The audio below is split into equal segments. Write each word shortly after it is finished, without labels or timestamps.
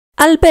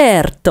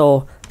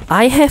Alberto,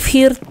 I have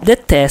here the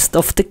test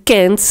of the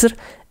cancer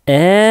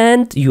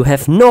and you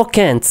have no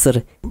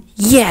cancer.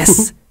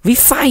 Yes, we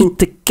fight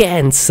the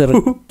cancer.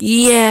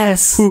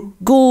 Yes,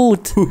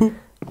 good.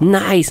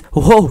 Nice.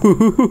 Whoa,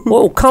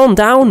 whoa, calm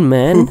down,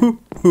 man.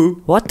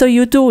 What are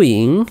you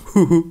doing?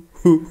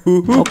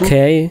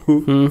 Okay,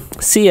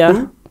 see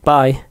ya.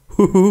 Bye.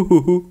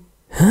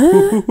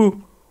 Huh?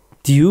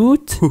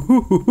 Dude?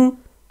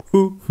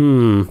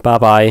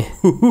 Bye-bye.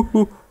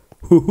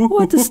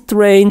 What a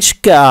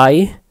strange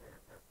guy.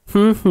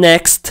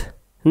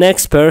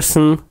 Next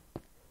person.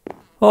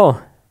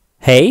 Oh,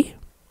 hey.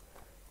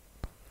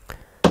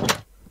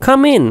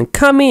 Come in.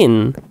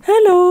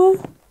 Hello.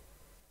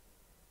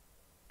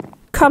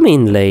 Come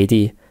in,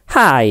 lady.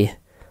 Hi.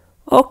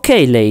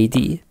 Okay,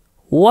 lady.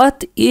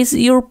 What is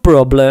your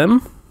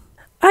problem?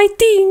 I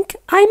think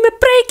I'm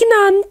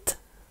pregnant.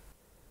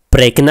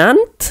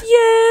 Pregnant?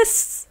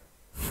 Yes.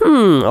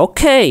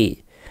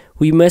 Okay.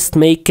 We must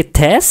make a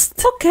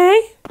test.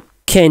 Okay.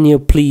 Can you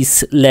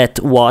please let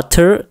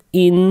water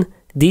in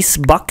this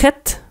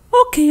bucket?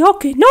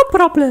 Okay, no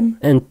problem.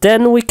 And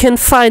then we can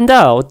find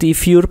out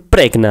if you're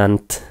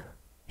pregnant.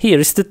 Here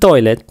is the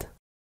toilet.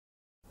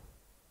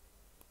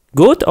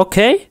 Good,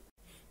 okay?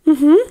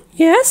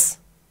 Yes.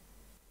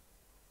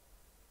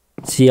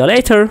 See you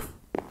later.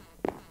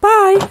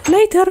 Bye,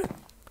 later.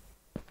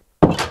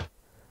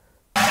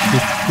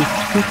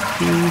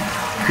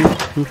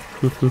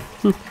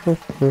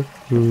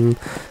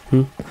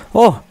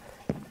 Oh,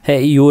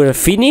 hey, you're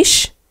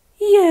finished?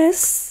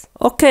 Yes.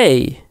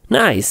 Okay,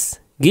 nice.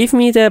 Give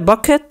me the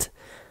bucket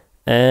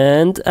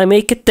and I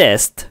make a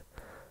test.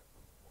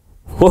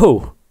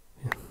 Whoa.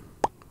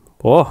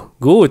 Oh,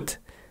 good.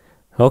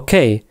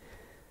 Okay.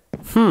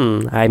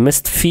 I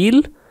must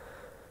feel.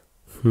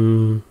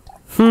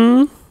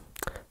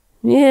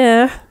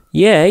 Yeah,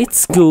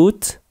 it's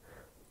good.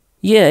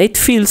 Yeah, it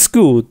feels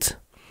good.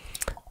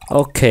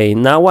 Okay,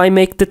 now I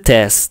make the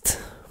test.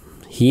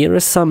 Here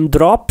are some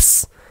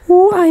drops.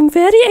 Oh, I'm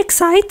very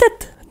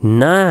excited.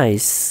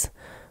 Nice.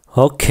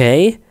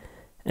 Okay,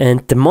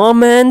 and the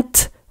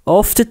moment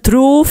of the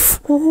truth.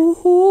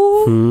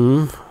 Oh,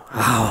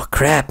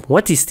 crap,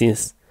 what is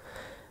this?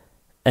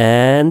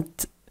 And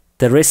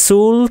the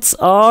results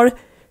are...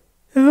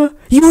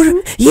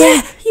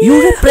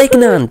 You're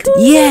pregnant.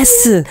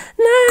 Yes. Nice.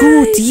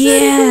 Good,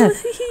 yeah.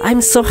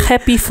 I'm so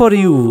happy for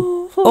you.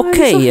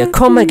 Okay, so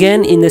come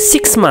again in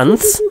 6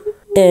 months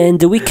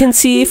and we can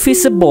see if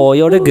it's a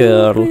boy or a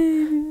girl.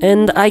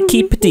 And I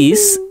keep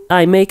this.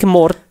 I make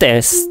more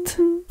tests.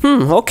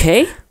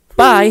 Okay.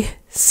 Bye.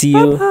 See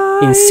you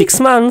in 6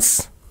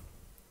 months.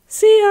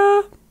 See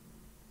ya.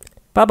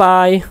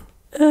 Bye-bye.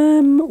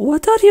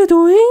 What are you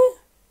doing?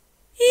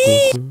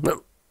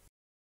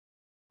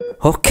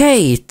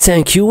 Okay,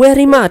 thank you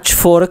very much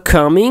for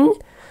coming.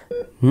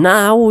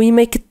 Now we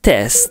make a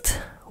test.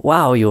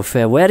 Wow, you have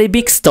a very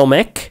big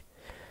stomach.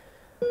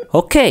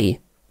 Okay.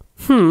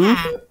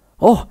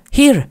 Oh,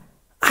 here.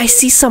 I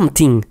see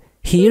something.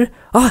 Here.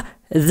 Ah,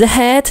 the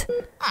head.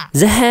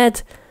 The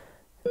head.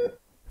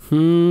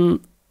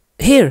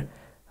 Here.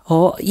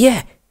 Oh,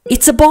 yeah.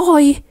 It's a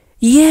boy.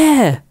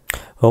 Yeah.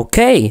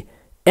 Okay.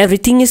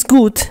 Everything is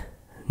good.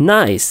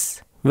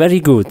 Nice. Very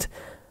good.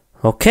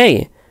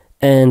 Okay.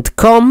 And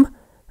come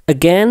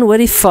again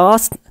very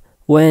fast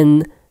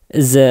when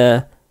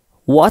the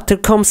water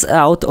comes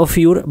out of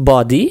your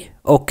body.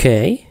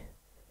 Okay.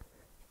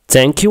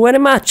 Thank you very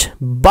much.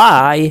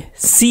 Bye.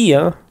 See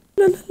ya.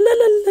 La la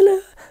la la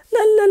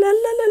la la la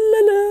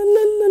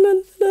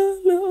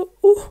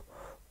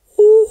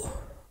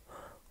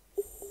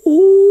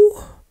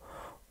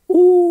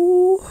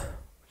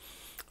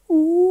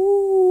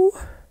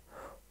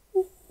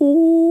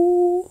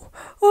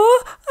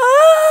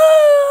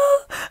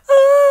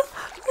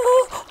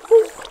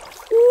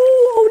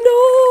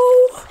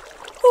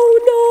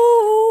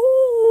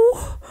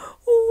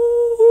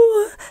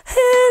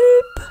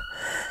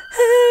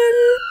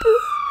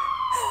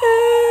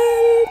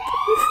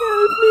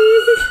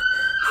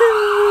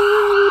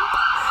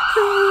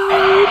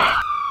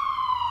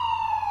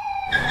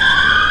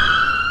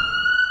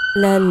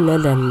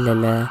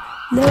la.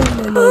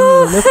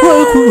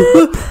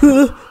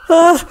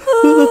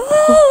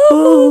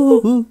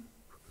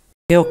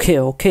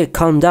 Okay,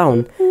 calm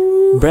down.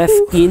 Breath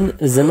in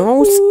the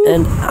nose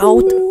and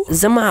out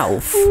the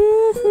mouth.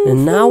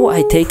 And now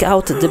I take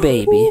out the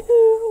baby.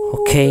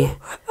 Okay,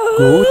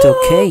 good,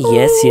 okay,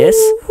 yes.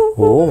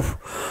 Oh,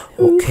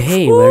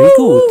 okay, very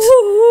good.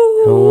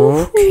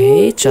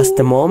 Okay, just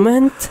a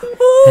moment.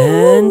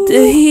 And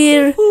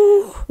here.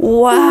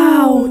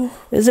 Wow,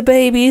 the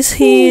baby is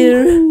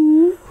here.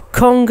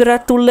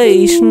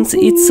 Congratulations,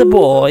 it's a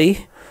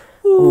boy.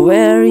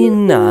 Very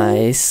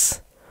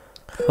nice.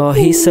 Oh,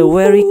 he's so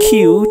very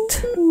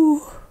cute.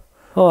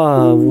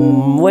 Oh,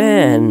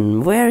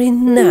 man, very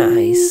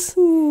nice.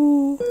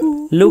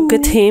 Look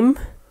at him.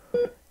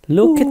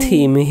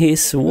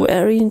 He's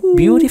very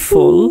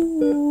beautiful.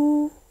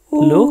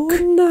 Look.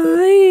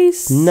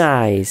 Nice.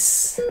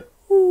 Nice.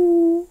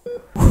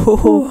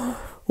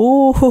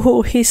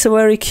 Oh, he's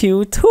very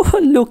cute. Oh,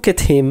 look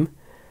at him.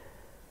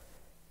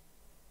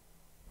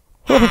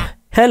 Oh,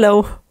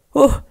 hello.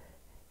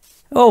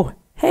 Oh,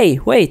 hey,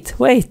 wait.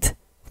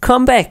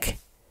 Come back.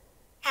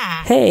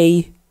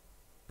 Hey,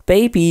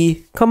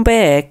 baby, come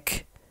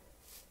back.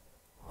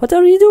 What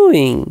are you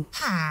doing?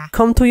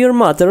 Come to your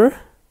mother.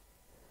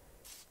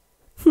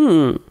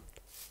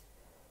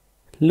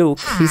 Look,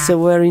 he's a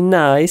very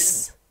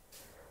nice.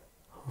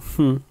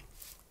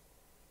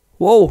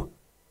 Whoa.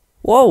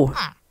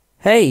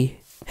 Hey,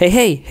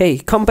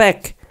 come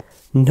back.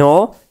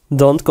 No,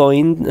 don't go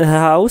in the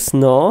house,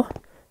 no.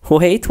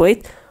 Wait.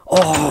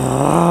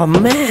 Oh,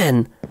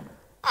 man.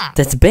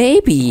 That's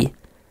baby.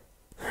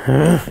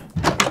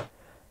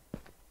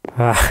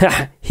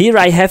 Here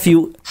I have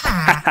you.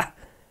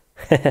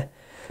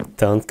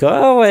 Don't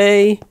go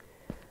away.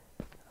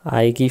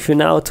 I give you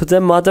now to the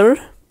mother.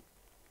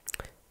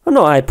 Oh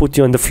no, I put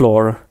you on the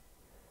floor.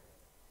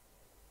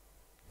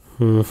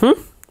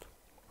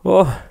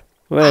 Oh,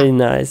 very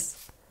nice.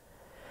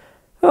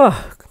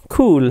 Oh,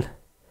 cool.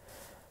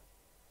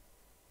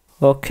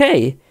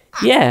 Okay,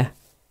 yeah.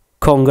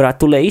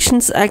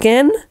 Congratulations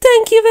again.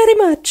 Thank you very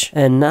much.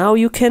 And now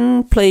you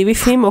can play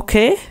with him,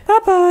 okay?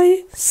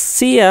 Bye-bye.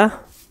 See ya.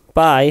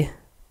 Bye.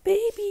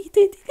 Baby.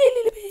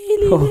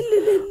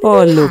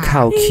 Oh, look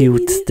how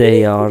cute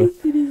they are.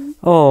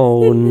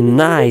 Oh,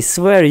 nice.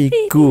 Very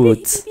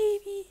good.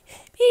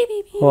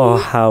 Oh,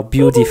 how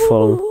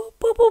beautiful.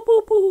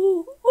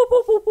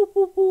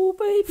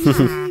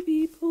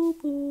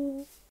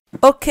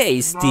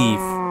 Okay,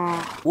 Steve.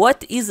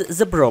 What is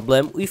the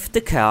problem with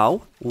the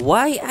cow?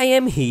 Why I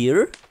am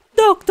here?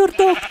 Doctor,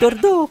 look at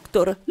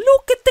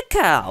the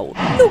cow.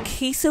 Look,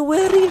 he's a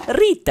very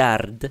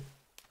retard.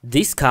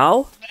 This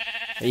cow?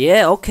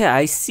 Yeah, okay,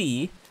 I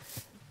see.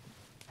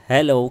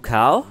 Hello,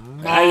 cow.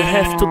 I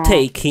have to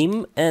take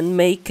him and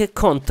make a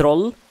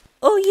control.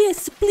 Oh,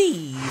 yes,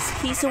 please.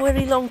 He's a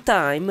very long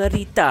time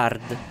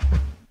retard.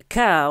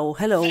 Cow,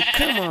 hello,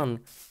 come on.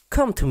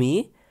 Come to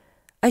me.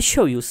 I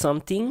show you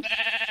something.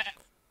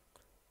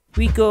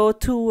 We go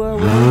to a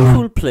very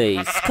cool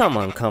place. Come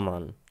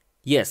on.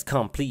 Yes,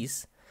 come,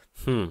 please.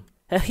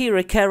 Here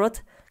a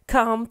carrot.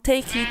 Come,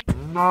 take it.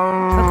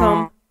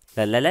 Come.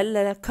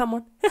 La, come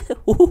on.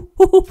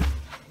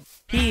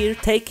 Here,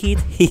 take it.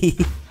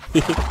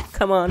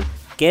 Come on,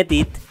 get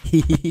it.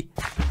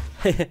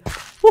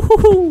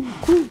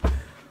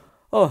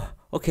 Oh,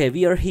 okay,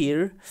 we are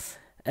here.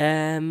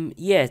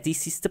 Yeah,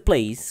 this is the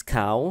place,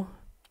 cow.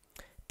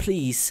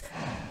 Please,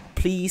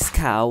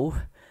 cow.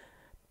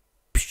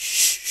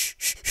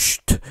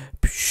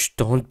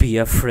 Don't be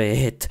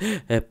afraid.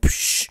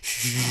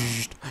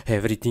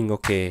 Everything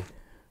okay.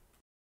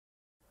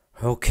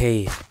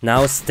 Okay,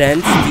 now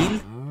stand still.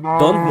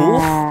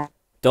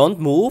 Don't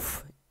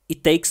move.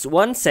 It takes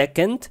 1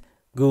 second.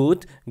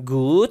 Good.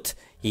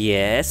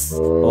 Yes.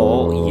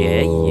 Oh,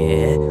 yeah.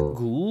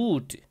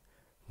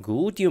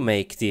 Good, you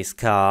make this,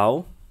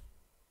 cow.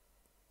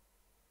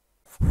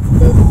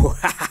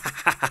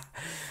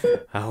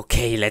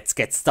 Okay, let's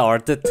get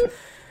started.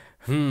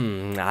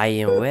 I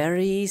am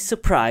very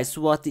surprised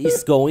what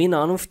is going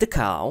on with the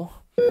cow.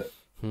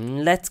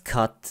 Let's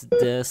cut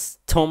the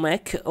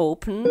stomach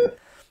open.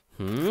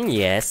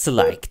 Yes,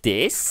 like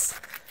this.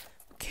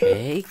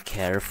 Okay,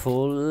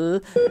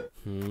 careful.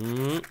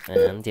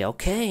 And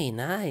okay,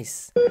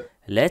 nice.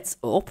 Let's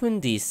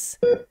open this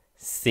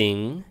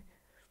thing.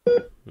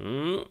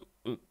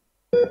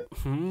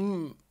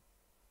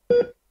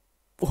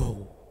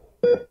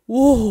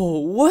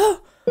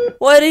 Whoa,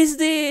 what is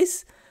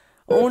this?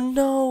 Oh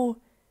no,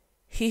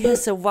 he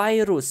has a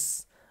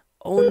virus.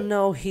 Oh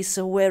no, he's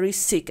very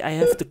sick. I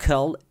have to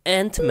call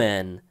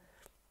Ant-Man.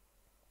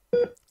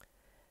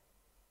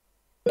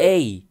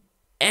 Hey,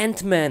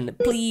 Ant-Man,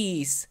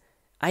 please.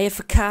 I have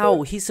a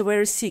cow. He's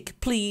very sick.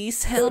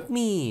 Please help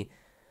me.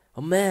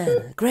 Oh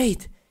man,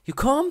 great. You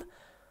come?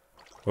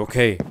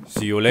 Okay,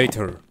 see you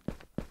later.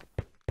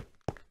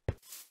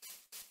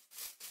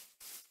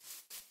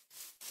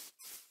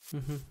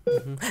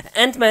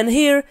 Ant-Man,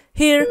 here.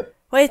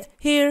 Wait,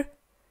 here.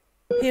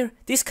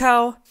 This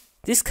cow.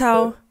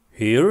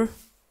 Here?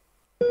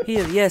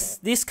 Here, yes,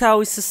 this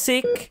cow is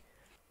sick.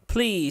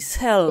 Please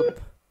help.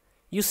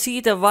 You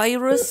see the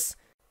virus?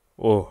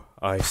 Oh,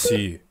 I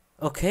see.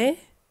 Okay.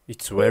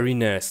 It's very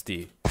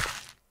nasty.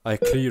 I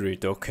clear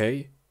it,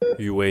 okay?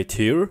 You wait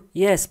here?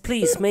 Yes,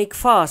 please, make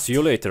fast. See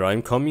you later,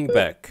 I'm coming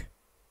back.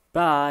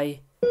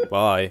 Bye.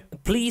 Bye.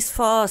 Please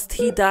fast,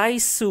 he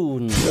dies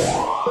soon.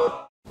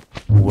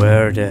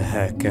 Where the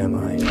heck am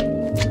I?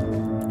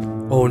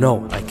 Oh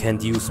no, I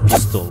can't use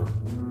pistol.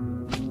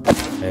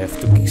 I have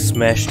to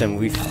smash them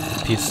with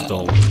the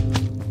pistol.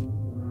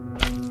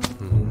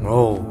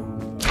 Oh.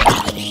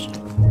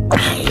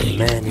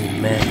 Many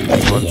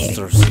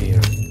monsters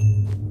here.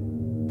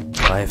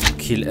 I have to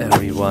kill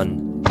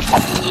everyone.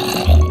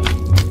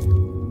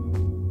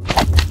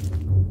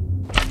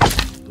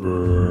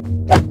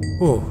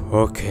 Oh,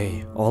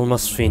 okay,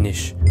 almost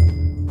finished.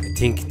 I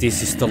think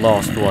this is the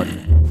last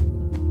one.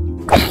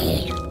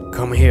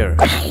 Come here.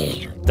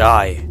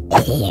 Die.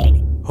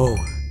 Oh,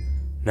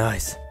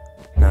 Nice.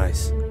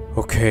 Nice.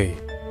 Okay.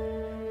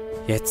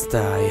 Jetzt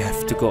I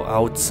have to go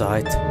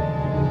outside.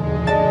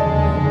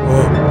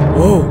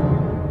 Oh,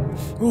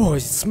 oh,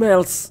 it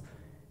smells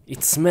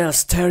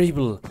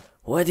terrible.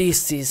 What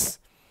is this?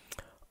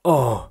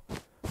 Oh,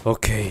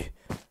 okay,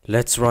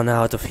 let's run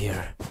out of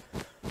here.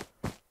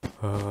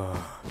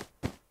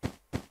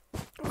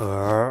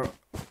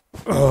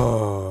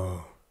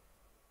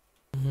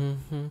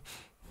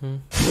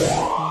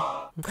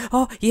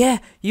 Oh, yeah,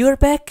 you're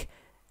back.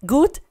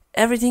 Good?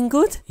 Everything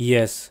good?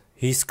 Yes,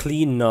 he's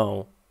clean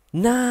now.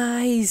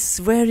 Nice,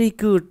 very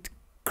good.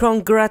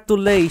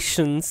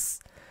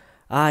 Congratulations.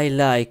 I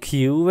like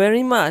you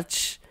very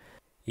much.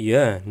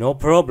 Yeah, no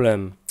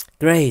problem.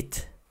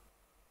 Great.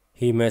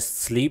 He must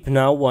sleep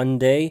now one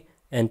day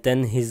and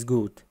then he's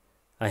good.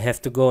 I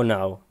have to go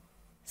now.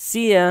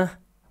 See ya.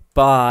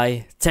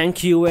 Bye.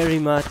 Thank you very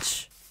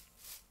much.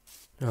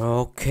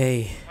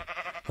 Okay.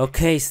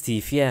 Okay,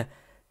 Steve, yeah.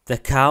 The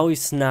cow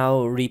is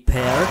now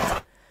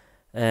repaired.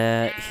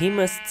 He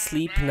must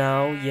sleep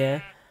now,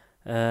 yeah.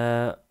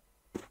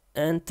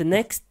 And the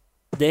next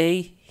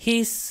day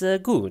he's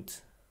good.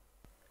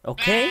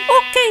 Okay?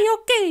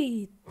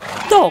 Okay.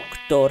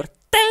 Doctor,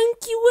 thank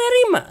you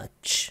very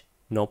much.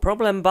 No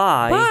problem,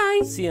 bye.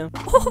 Bye. See ya.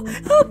 Oh,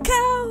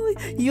 cow,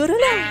 you're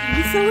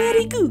alive,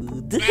 very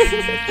good.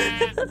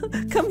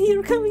 Come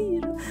here.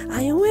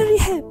 I am very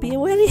happy.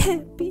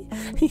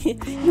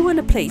 You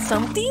wanna play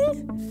something?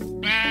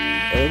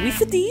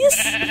 With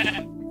this?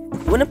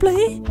 Wanna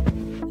play?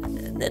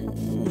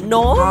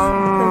 No?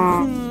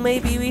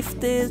 Maybe with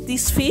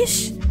this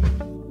fish?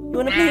 You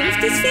wanna play with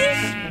this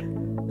fish?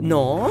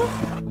 No?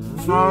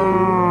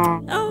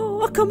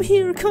 Oh, come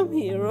here,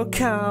 oh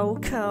cow.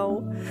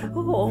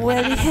 Oh,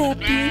 very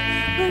happy,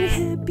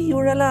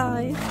 you're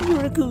alive,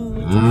 you're good.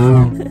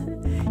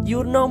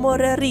 You're no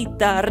more a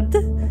retard.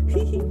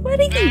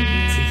 Very good.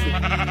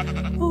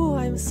 Oh,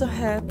 I'm so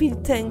happy,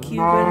 thank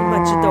you very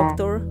much,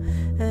 doctor.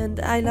 And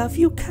I love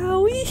you,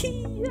 cow.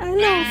 I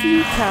love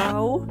you,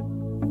 cow.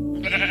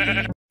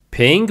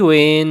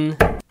 Penguin.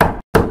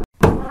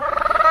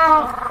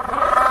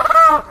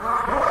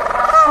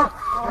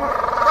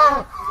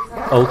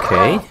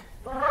 Okay.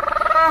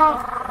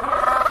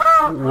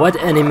 What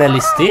animal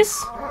is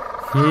this?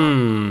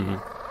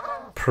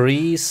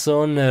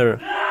 Prisoner.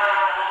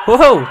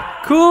 Whoa,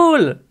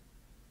 cool.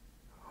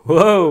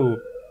 Whoa.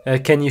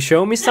 Can you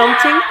show me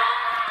something?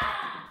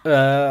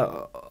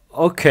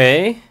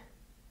 Okay.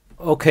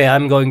 Okay,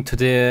 I'm going to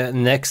the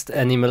next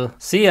animal.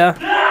 See ya.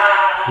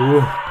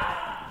 Ooh,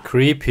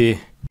 creepy.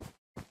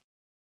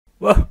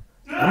 Whoa,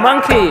 a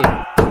monkey.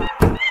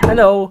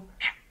 Hello.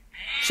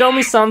 Show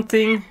me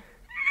something.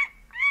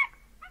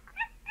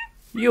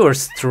 You're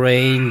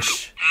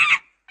strange.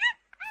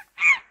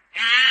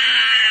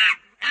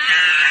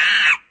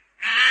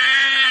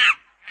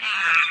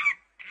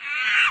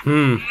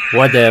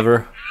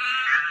 Whatever.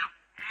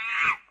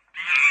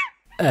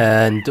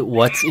 And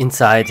what's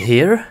inside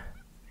here?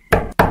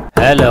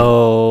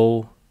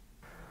 Hello.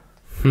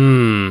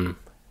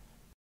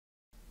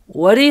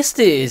 What is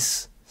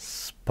this?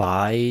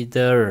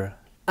 Spider.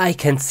 I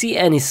can't see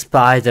any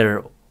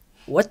spider.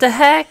 What the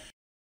heck?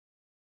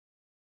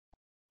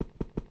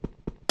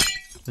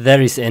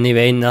 There is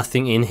anyway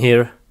nothing in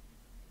here.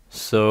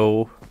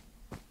 So,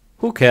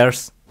 who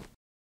cares?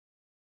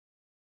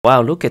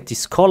 Wow, look at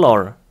this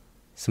color.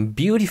 Some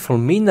beautiful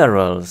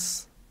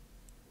minerals.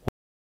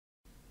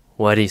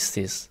 What is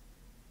this?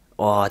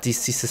 Oh,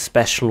 this is a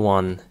special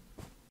one.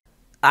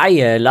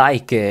 I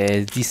like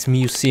this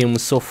museum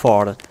so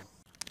far.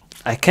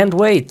 I can't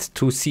wait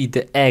to see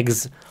the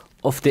eggs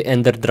of the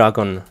Ender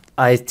Dragon.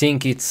 I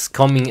think it's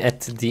coming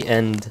at the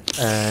end,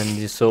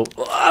 and so.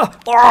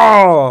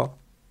 Whoa!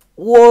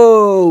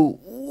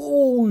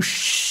 Oh,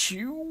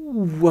 shoot!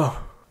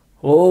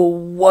 Oh,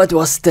 what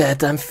was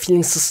that? I'm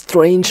feeling so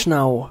strange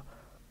now.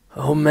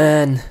 Oh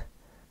man,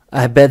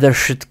 I better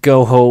should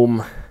go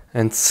home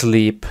and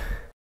sleep.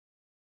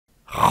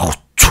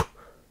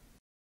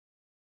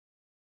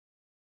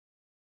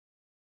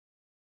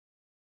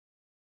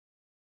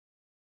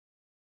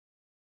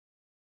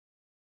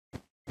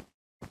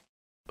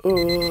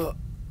 Oh,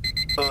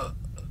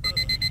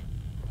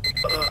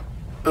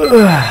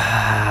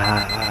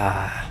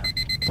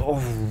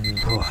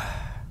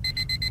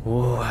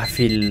 I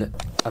feel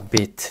a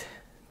bit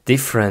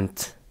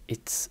different.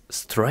 It's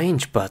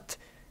strange, but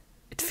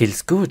it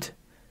feels good.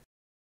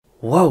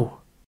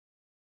 Whoa!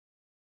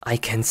 I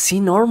can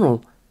see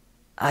normal.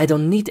 I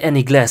don't need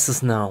any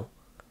glasses now.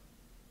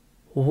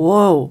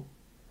 Whoa!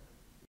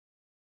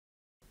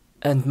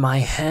 And my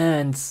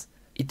hands,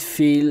 it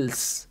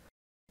feels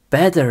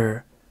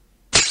better.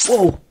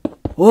 Whoa!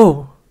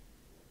 Whoa!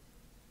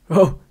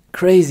 Oh,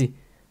 crazy.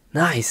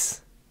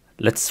 Nice.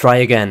 Let's try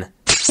again.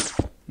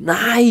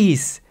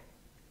 Nice!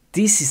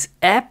 This is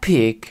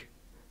epic.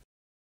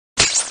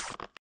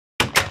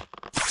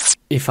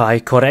 If I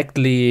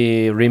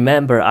correctly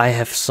remember, I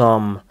have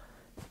some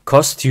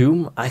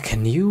costume I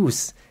can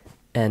use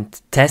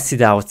and test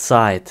it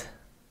outside.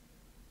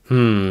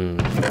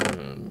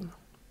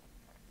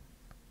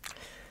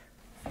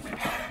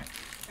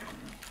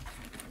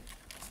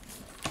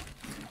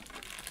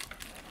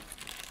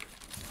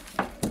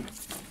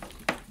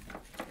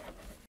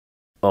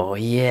 Oh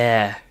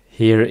yeah,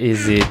 here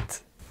is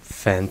it.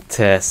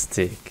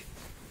 Fantastic.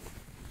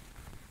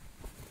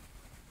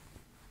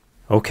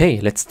 Okay,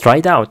 let's try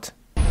it out.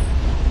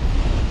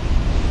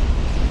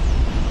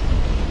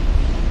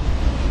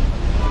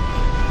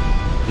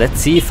 Let's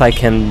see if I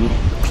can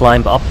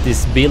climb up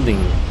this building.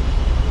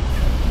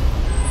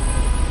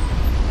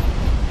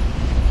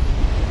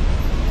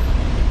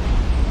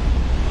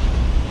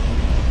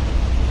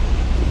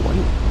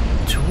 One,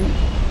 two,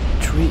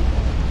 three,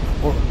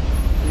 four.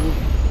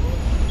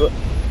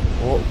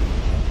 Whoa,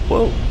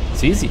 whoa,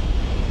 it's easy.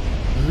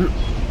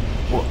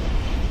 Whoa.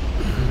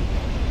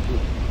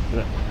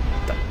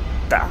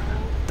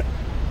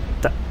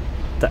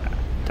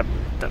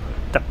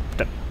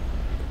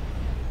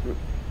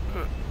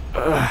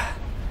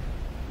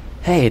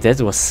 Hey,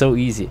 that was so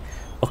easy.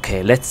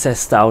 Okay, let's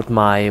test out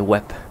my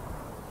web.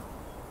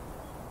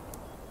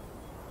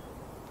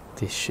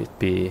 This should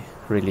be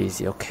really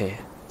easy. Okay,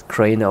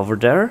 crane over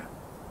there.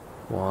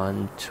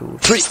 1, 2,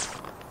 3.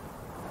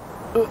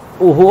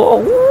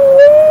 Whoa,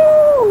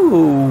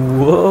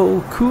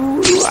 whoa,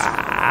 cool.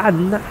 Ah,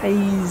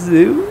 nice.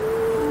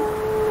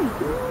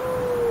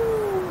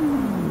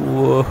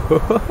 Whoa.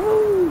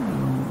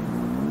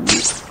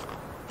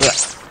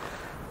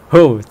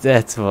 Oh,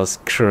 that was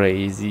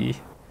crazy.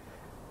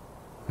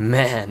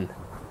 Man,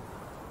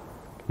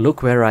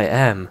 look where I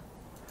am.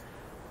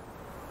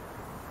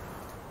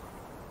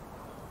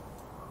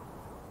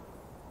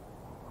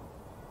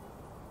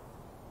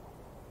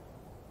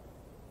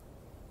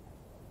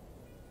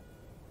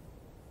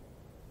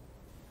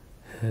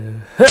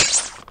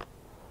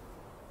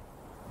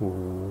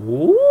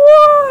 Whoa!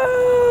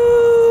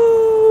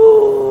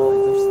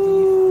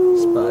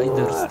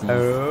 Spider Steve.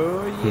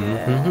 Oh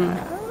yeah.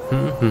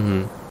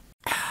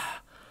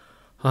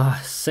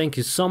 Thank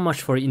you so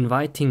much for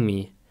inviting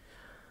me.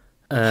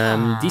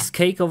 This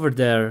cake over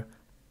there,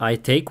 I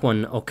take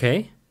one,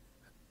 okay?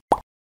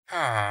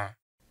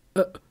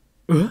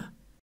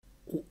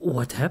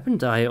 What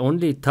happened? I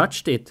only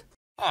touched it.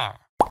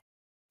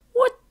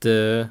 What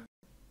the?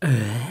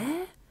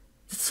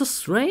 It's so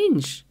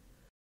strange.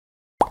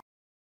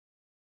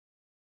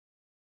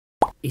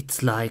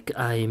 It's like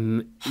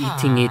I'm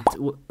eating it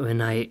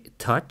when I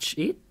touch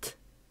it.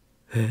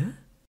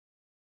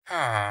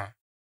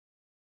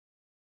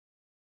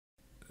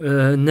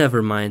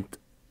 Never mind.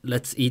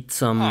 Let's eat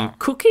some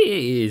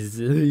cookies.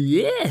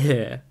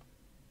 Yeah.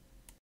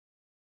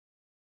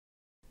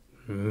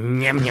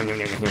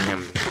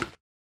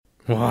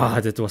 Wow,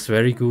 that was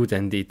very good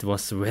and it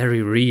was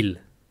very real.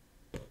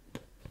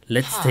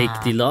 Let's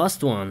take the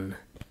last one.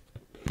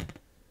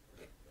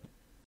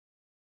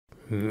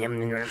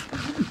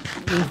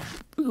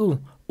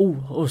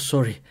 Oh,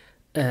 sorry.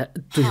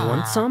 Do you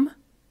want some?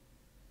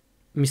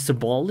 Mr.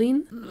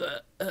 Baldwin?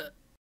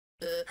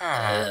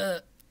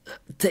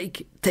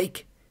 Take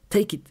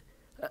it.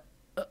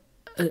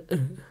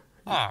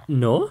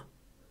 No?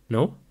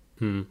 No?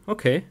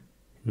 Okay.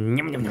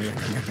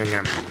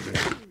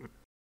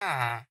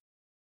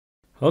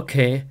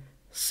 Okay.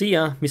 See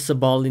ya, Mr.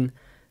 Baldwin.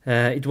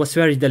 It was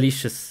very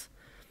delicious.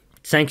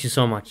 Thank you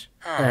so much.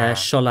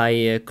 Shall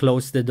I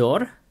close the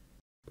door?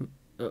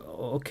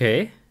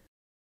 Okay.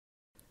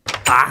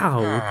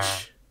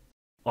 Ouch.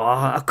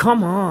 Oh,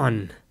 come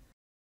on.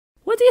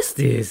 What is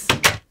this?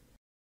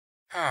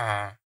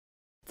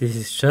 This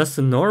is just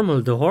a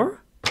normal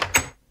door?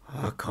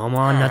 Oh, come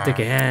on, not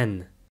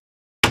again.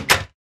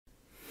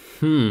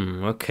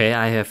 Okay,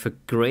 I have a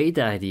great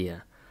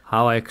idea.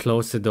 How I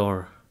close the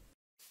door.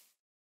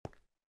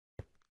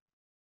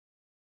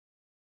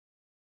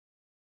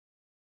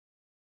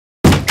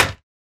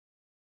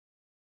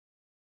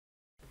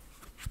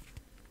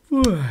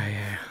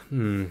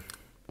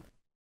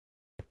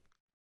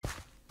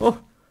 Oh,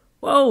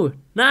 whoa,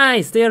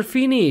 nice, they are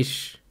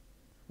finished.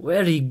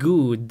 Very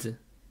good.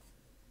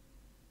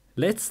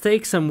 Let's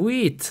take some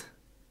wheat.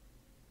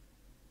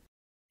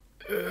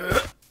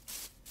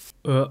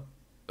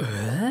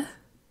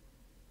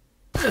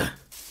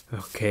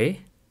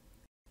 Okay.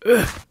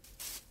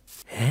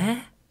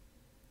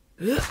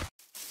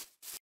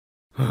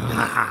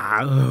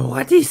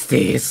 What is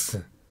this?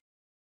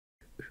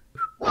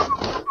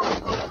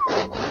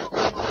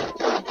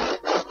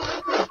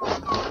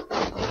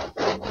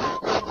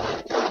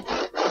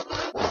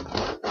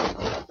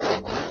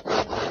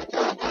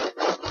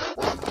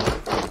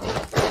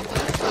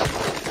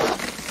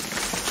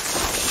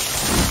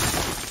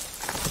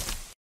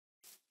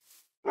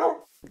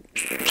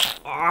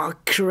 Oh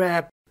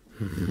crap.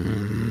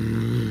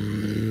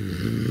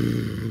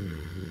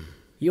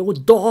 Yo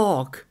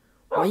dog,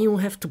 why you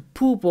have to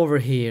poop over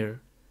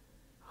here?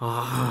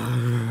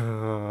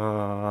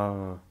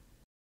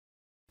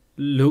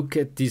 Look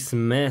at this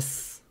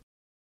mess.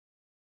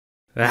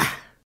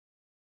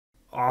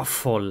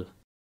 Awful.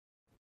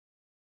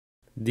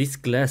 This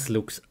glass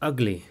looks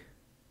ugly.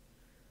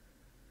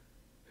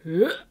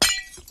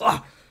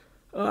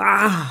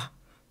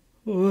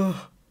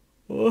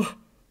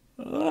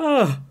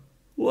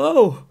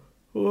 Whoa.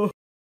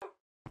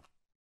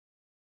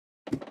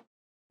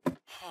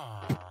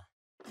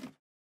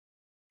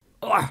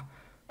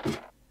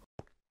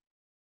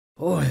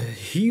 Oh, a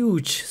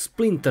huge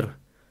splinter.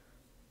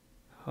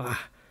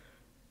 Ah.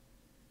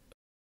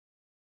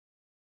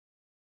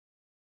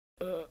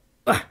 Oh.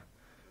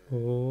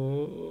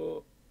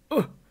 Oh.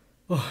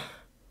 Oh.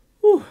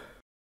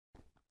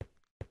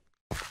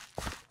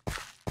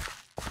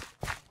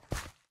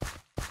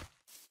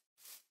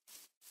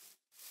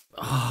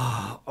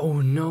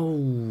 Oh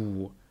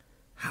no!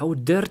 How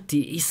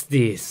dirty is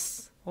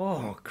this?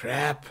 Oh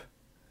crap!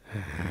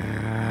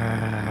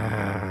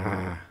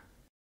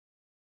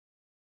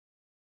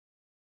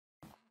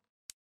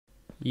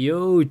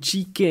 Yo,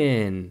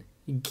 chicken!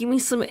 Give me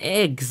some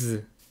eggs!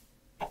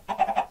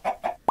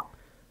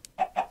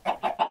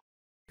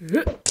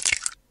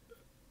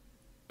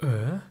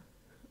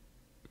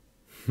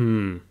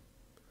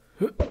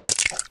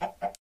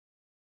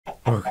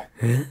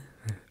 Okay.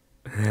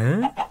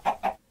 Huh?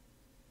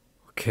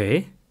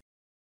 Okay.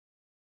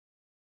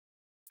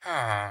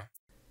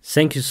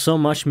 Thank you so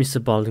much,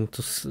 Mr. Balding,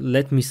 to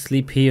let me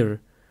sleep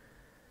here.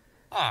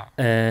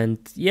 And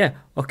yeah,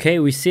 okay,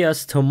 we see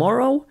us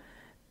tomorrow.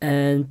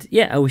 And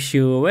yeah, I wish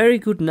you a very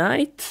good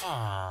night.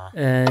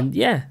 And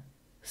yeah,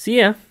 see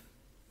ya.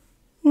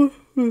 Oh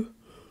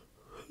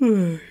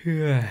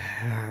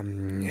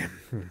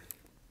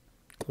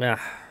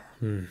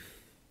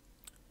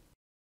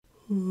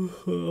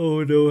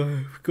no,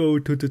 I go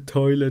to the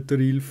toilet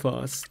real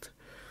fast.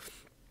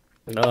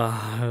 What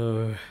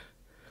are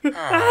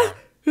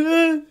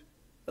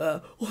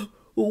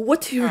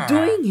you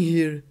doing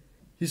here?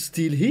 You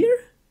still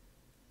here?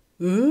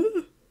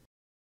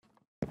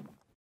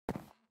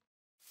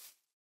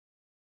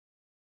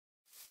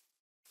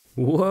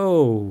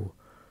 Whoa.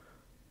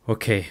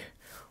 Okay.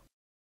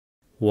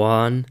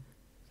 1,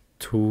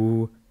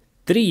 2,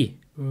 3.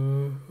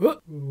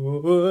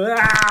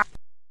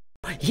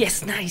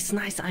 Yes,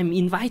 nice. I'm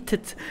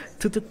invited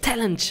to the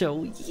talent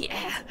show.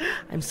 Yeah,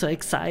 I'm so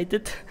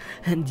excited.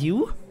 And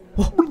you?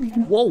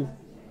 Whoa.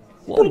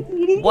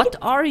 What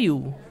are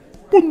you?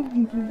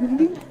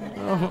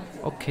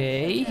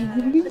 Okay.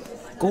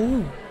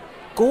 Go,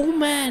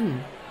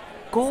 man.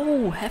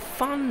 Go, have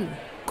fun.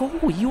 Go,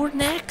 you're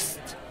next.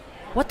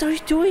 What are you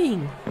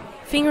doing?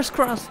 Fingers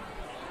crossed.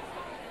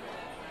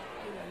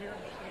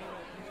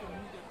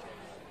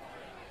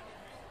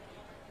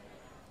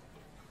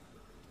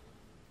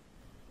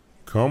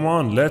 Come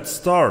on, let's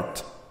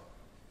start.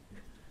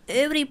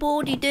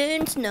 Everybody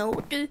dance now.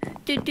 Do,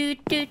 do, do,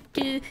 do,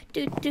 do,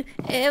 do, do.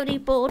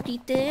 Everybody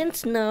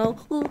dance now.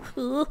 Ooh,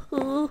 ooh,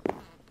 ooh.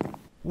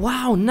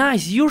 Wow,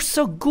 nice, you're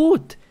so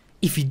good.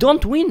 If you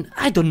don't win,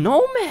 I don't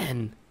know,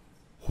 man.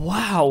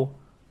 Wow.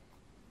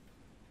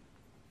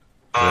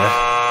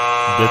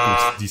 That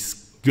was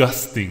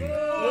disgusting.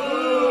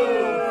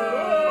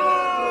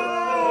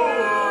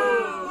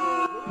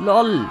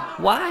 Lol,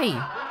 why?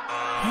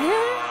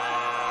 Huh?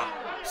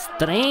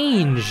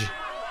 Strange.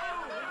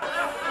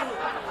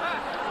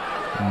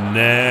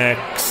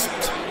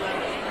 Next.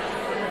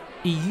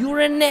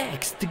 You're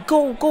next.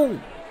 Go.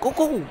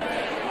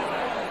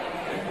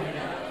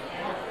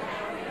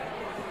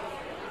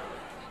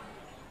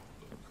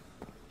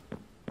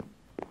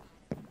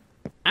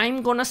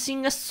 I'm gonna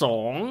sing a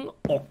song,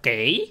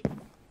 okay?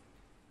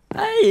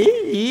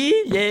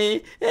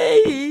 Why?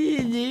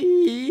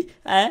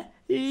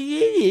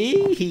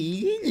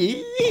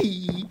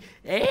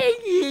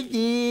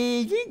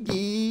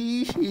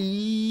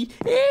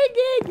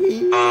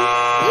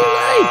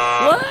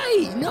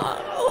 No,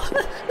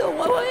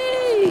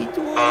 wait.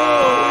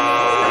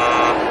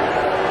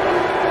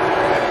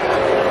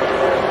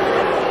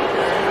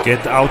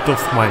 Get out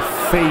of my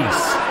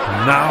face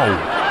now.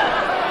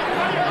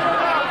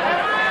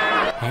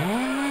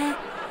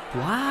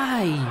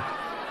 Why?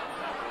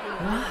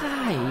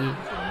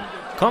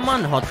 Come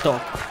on, hot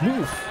dog,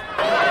 move.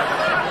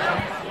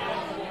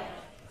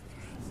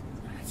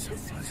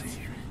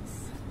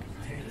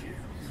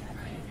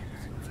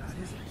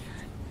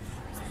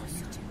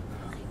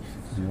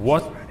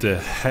 What the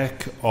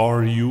heck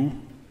are you?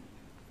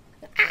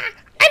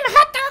 I'm a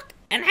hot dog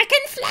and I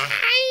can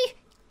fly.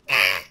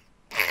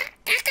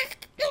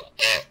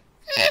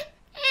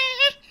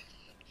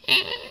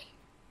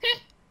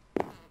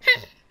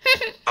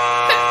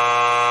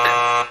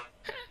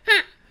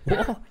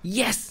 Oh,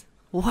 yes!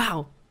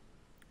 Wow!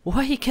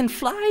 Why he can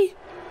fly?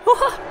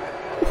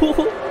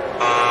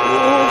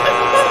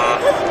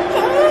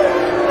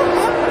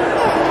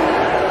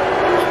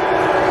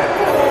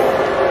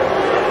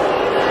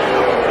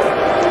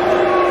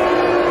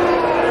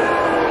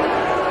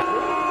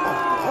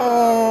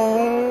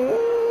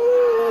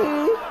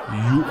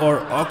 You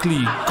are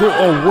ugly. Go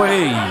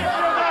away.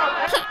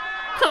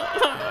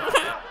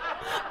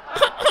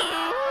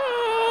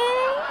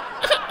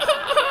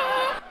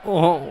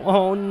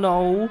 Oh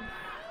no!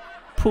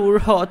 Poor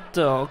hot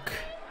dog.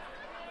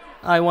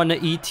 I wanna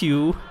eat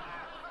you.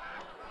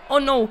 Oh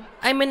no!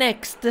 I'm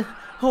next.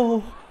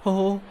 Oh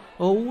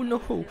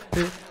no.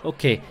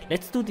 Okay,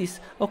 let's do this.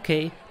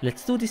 Okay,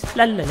 let's do this.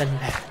 La la la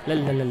la la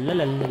la la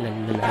la la la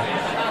la.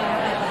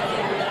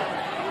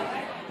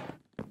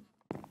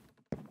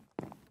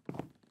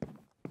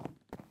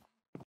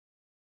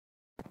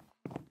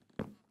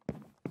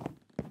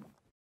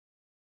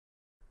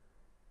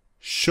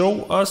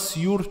 show us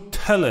your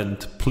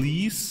talent,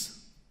 please.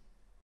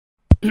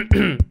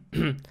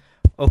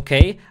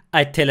 Okay,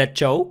 I tell a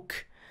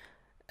joke.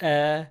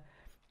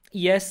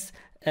 Yes,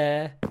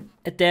 there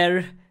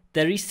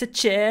is a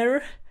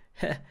chair.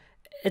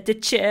 The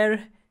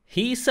chair,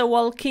 he's a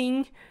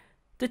walking.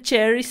 The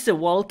chair is a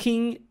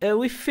walking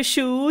with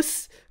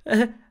shoes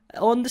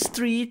on the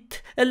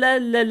street. La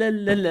la la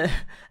la la.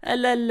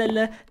 La la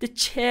la. The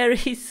chair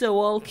is a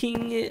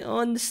walking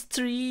on the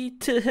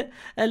street.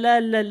 La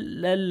la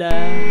la la.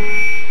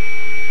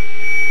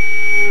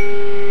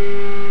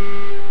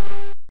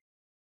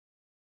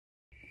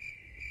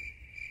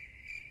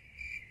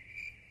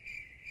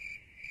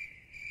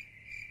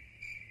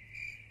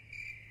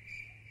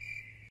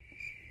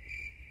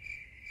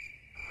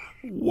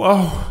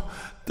 Wow,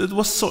 that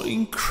was so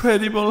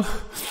incredible.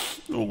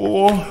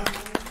 Oh.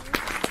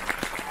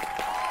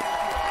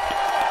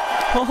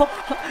 Oh,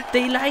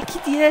 they like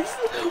it, yes.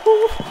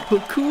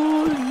 Oh,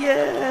 cool,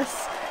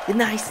 yes.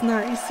 Nice,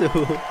 nice.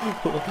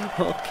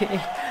 Okay,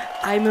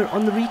 I'm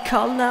on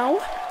recall now.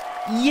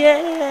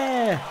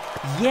 Yeah,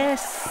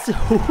 yes.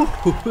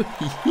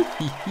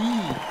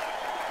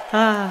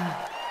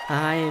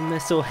 I'm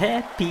so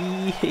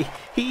happy.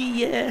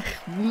 Yeah,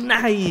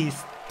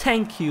 nice.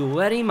 Thank you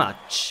very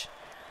much.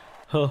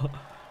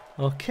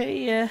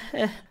 Okay,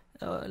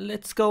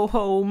 let's go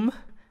home.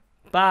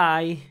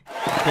 Bye.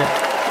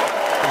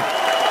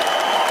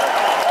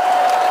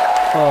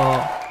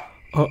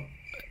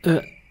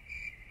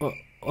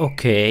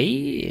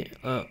 Okay.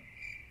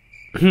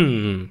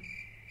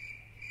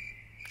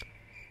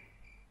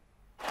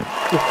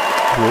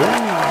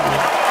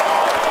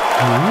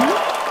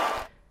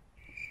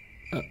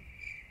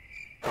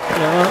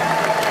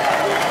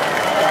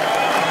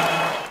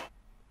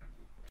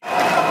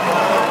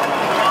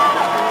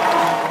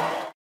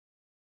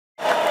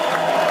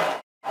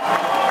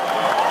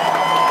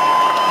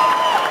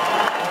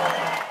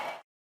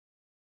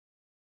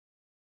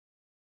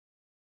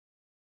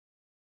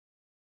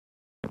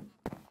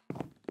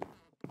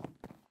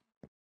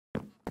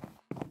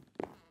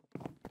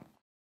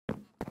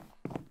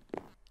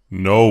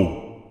 No.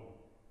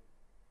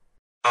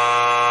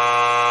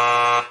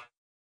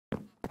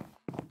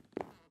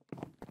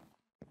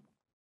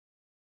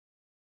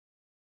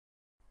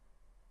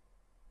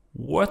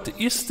 What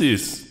is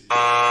this?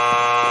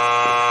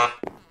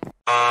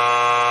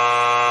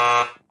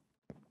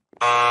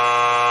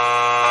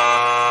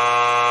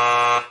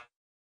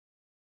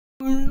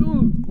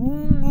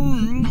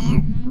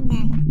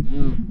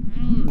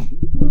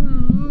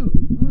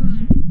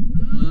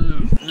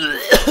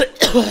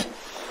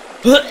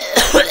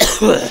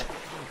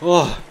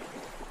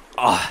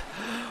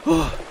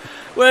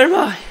 Where am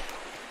I?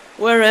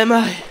 Where am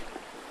I?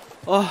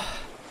 Oh,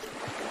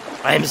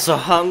 I'm so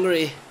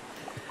hungry.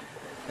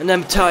 And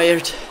I'm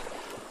tired.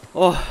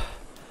 Oh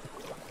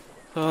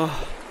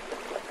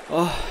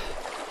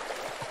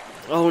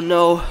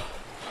no.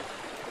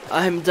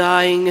 I'm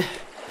dying.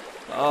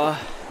 Oh,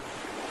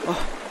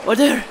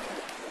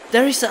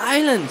 there is the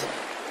island.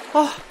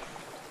 Oh,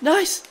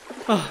 nice.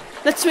 Oh,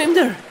 let's swim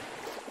there.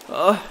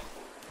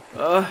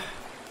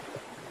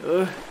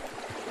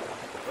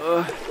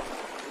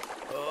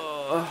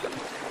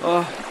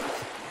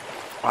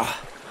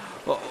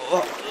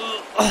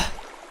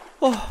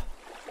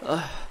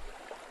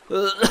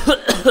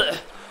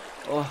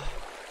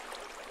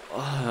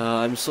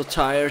 I'm so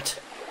tired.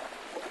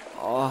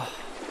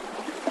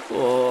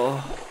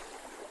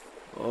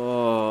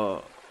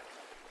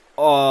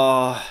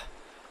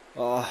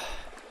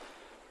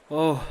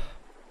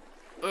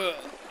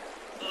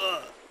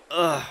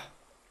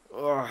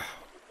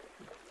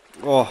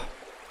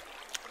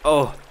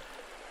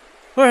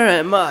 Where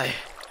am I?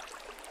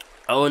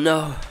 Oh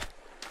no,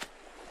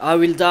 I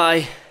will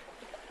die.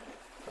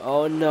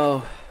 Oh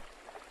no.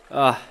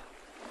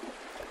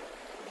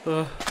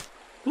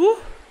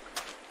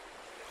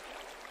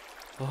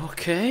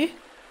 Okay.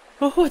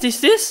 Oh, what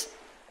is this?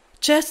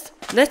 Chest.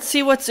 Let's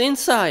see what's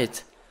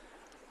inside.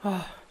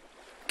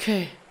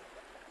 Okay.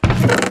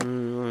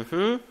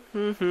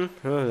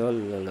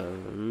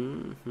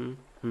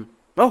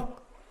 Oh,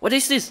 what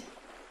is this?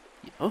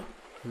 Oh,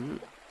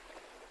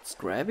 let's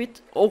grab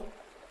it. Oh,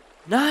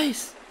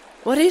 nice.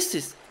 What is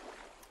this?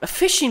 A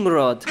fishing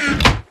rod.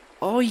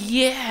 Oh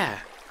yeah.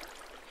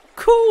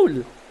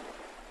 Cool.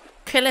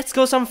 Okay, let's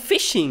go some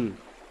fishing.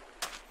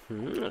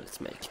 Let's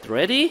make it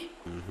ready.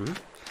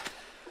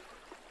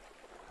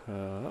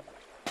 Yep.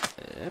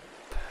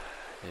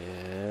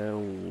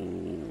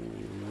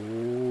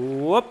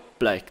 Whoop,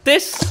 like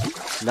this.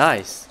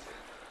 Nice.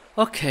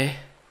 Okay,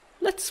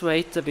 let's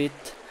wait a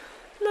bit.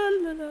 La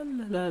la la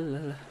la la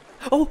la.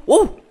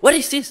 Oh, what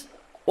is this?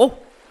 Oh,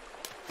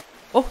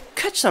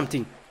 catch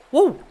something.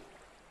 Whoa.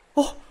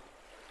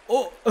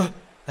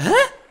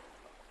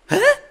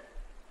 Huh?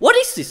 What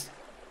is this?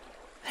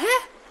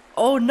 Huh?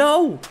 Oh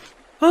no.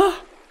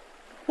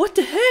 What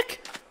the heck?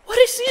 What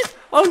is this?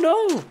 Oh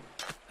no.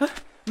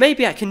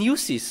 Maybe I can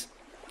use this.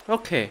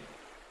 Okay.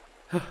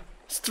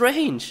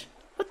 Strange.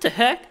 What the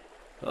heck?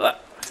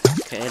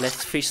 Okay,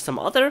 let's fish some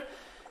other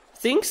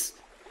things.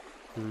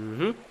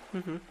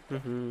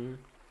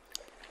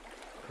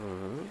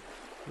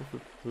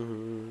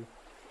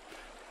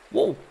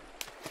 Whoa!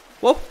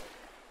 Whoa!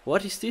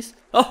 What is this?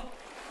 Oh!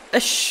 A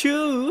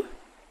shoe!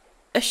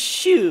 A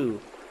shoe!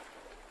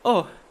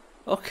 Oh,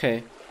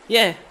 okay.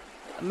 Yeah,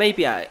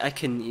 maybe I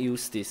can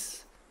use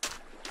this.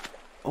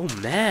 Oh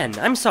man,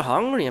 I'm so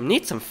hungry. I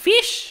need some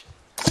fish.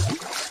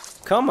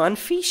 Come on,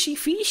 fishy,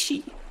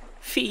 fishy.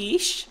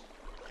 Fish.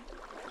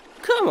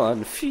 Come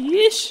on,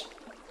 fish.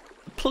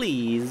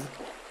 Please.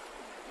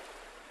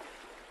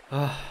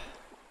 Whoa.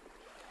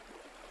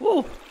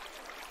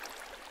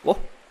 Whoa.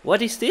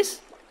 What is this?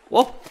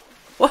 Whoa.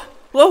 Whoa.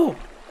 Whoa.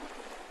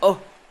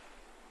 Oh.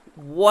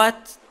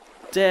 What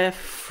the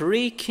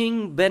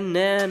freaking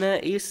banana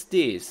is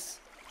this?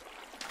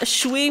 A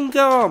chewing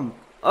gum.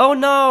 Oh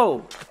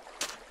no.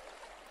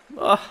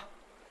 Oh.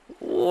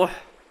 Oh.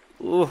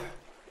 Oh.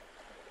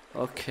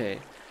 Okay.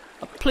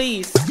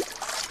 Please.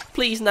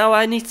 Please, now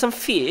I need some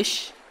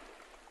fish.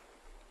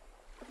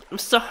 I'm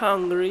so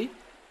hungry.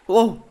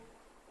 Whoa.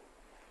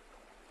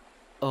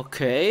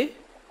 Okay.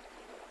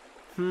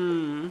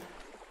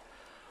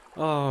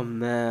 Oh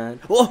man.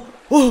 Whoa.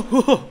 Whoa.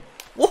 Whoa.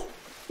 Whoa.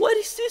 What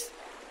is this?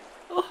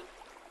 Oh.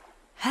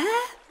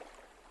 Huh?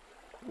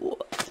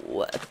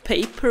 What? A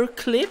paper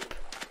clip?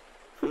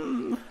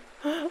 Oh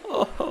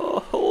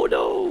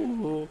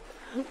no.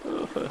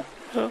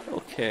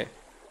 Okay.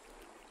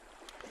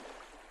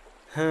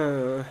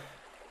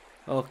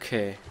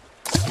 Okay.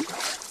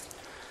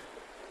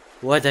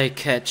 What I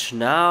catch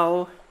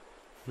now?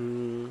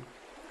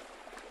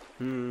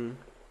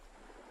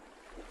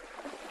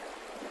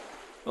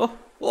 Oh,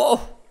 whoa!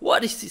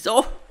 What is this?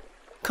 Oh,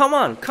 come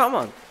on, come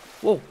on!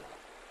 Whoa!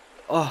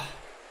 Oh,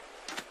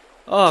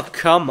 oh,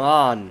 come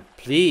on,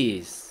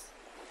 please!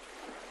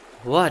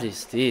 What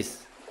is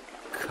this?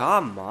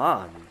 Come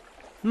on!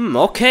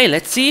 Okay,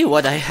 let's see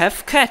what I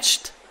have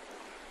catched.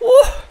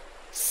 Oh,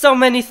 so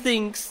many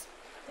things.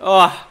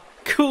 Oh,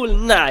 cool,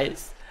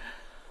 nice.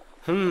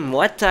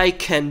 What I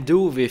can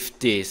do with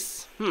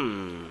this?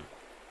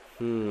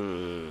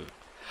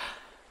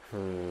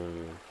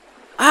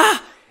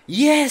 Ah,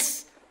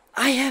 yes!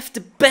 I have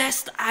the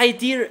best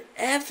idea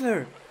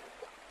ever.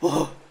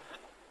 Oh.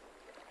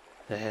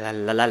 La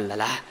la la la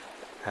la.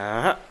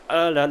 La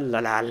la la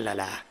la la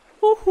la.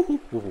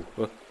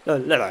 La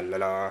la la la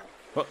la.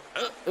 La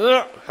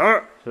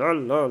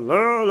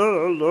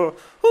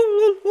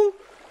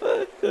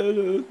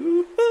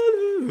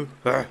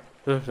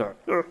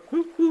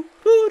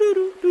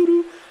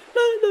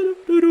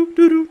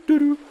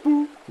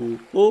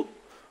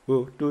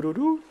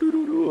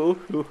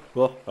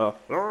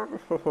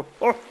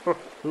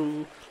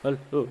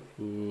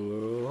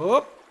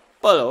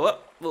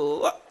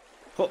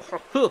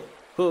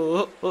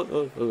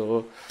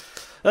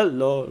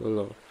la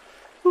la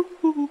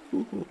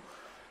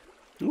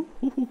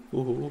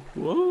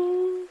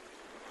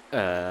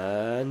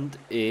and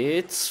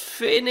it's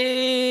finished.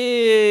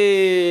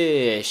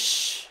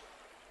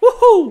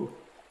 Woohoo!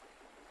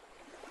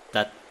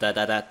 Da da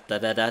da da da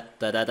da da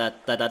da da da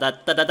da da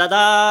da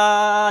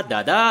da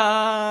da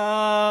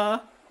da.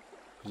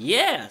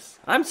 Yes,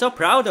 I'm so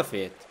proud of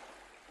it.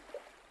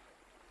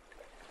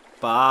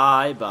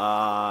 Bye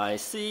bye.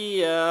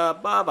 See ya.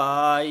 Bye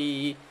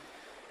bye.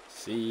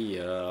 See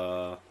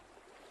ya.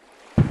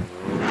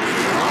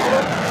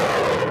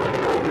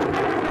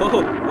 Oh, oh,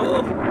 oh,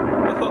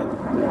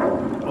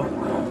 oh,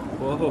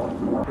 oh,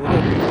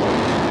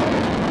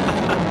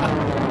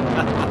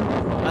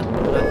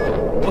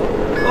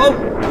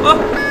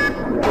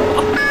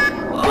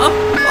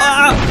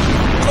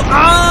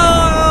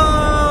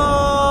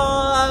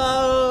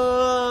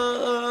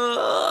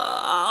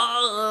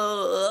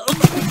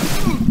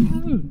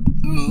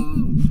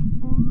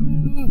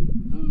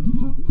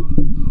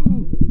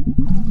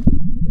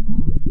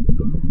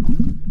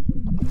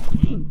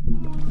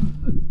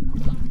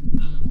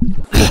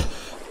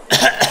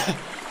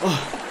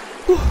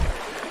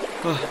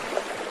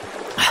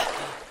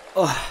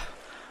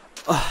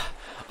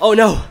 oh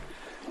no,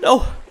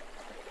 no,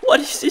 what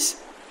is this?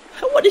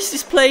 What is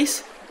this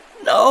place?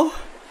 No,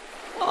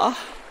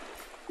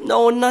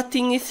 no,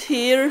 nothing is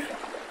here.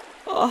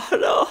 Oh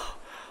no,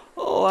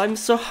 oh, I'm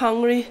so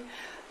hungry.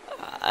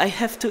 I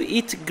have to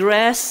eat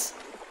grass.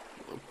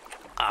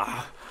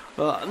 Oh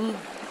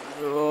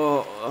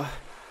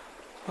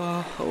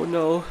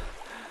no,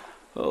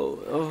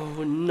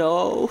 oh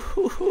no.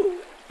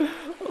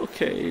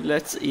 Okay,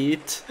 let's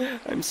eat.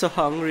 I'm so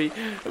hungry.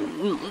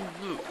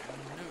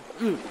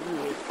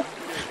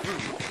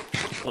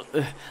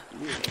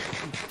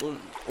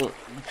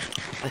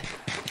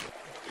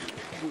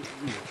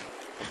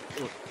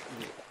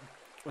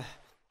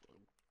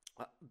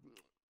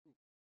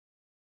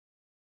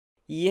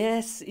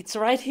 Yes, it's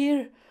right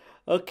here.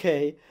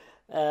 Okay,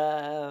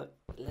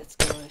 let's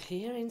go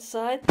here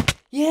inside.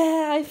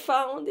 Yeah, I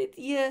found it.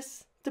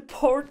 Yes, the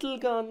portal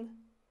gun.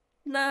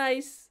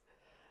 Nice.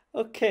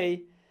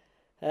 Okay.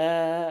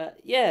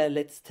 Yeah,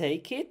 let's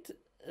take it.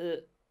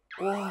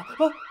 Whoa,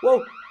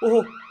 whoa,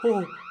 whoa,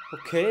 whoa.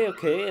 Okay,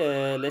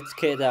 okay. Let's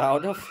get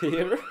out of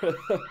here.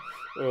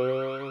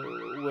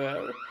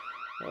 Where?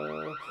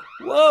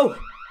 Whoa!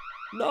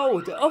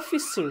 No, the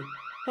officer.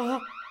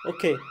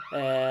 Okay.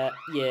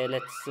 Yeah,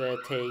 let's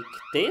take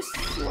this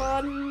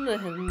one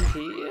and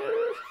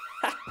here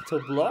to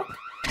block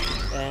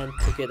and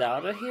to get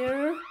out of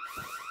here.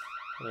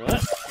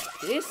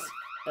 This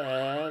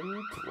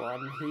and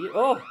one here.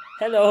 Oh,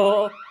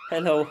 hello,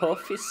 hello,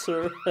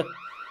 officer.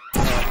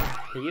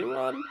 Here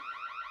one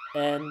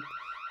and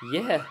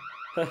yeah.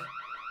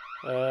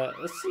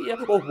 Let's see.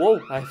 Oh,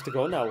 whoa! I have to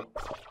go now.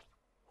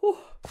 Whew.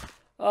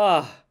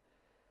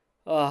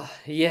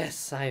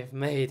 Yes, I've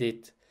made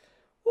it.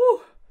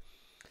 Whew.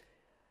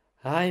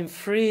 I'm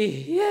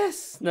free.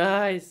 Yes,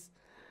 nice.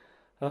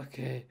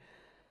 Okay.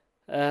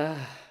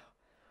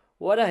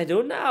 What I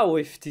do now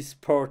with this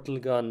portal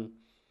gun?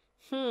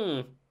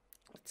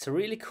 It's a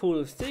really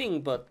cool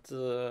thing, but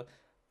oh,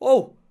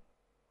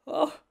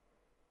 the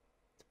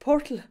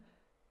portal.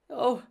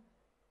 Oh,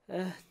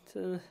 and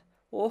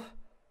oh,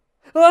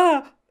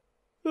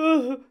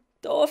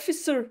 the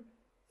officer.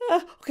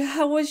 Okay,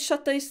 how will I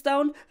shut this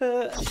down?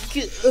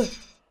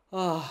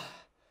 Oh,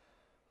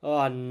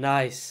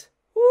 nice.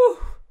 Woo,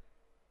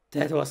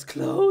 that was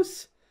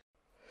close.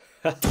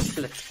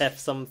 Let's have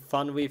some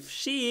fun with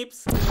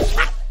sheeps.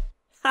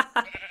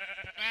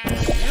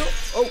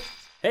 Oh,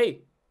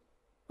 hey,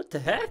 what the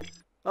heck?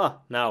 Oh,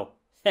 now.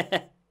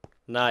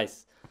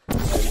 Nice.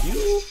 And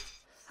you.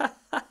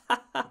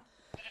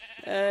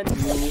 And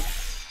you.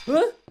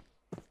 Huh?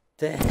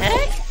 The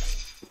heck?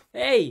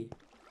 Hey.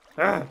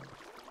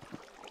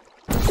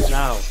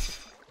 Now.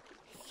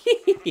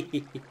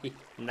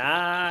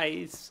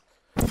 Nice.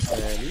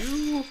 And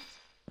you.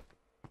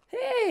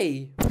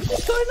 Hey,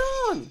 what's going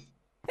on?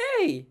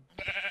 Hey,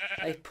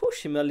 I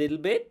push him a little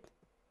bit.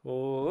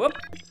 Oh,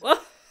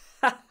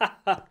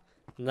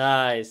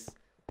 nice.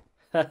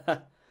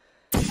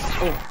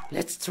 Oh,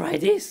 let's try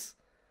this.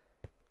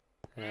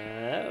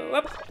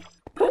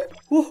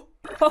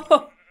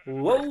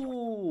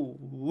 Whoa.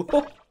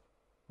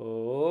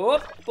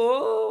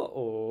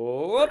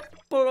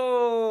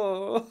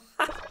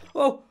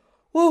 Oh,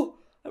 whoa,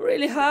 I'm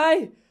really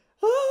high.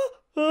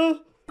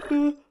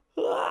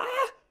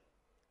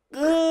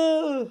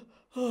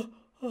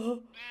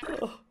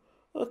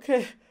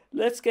 Okay,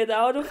 let's get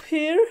out of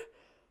here.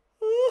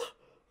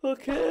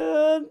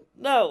 Okay,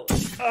 now.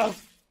 Oh,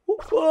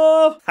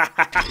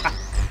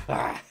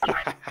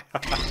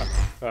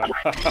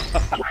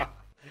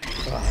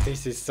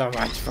 this is so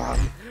much fun.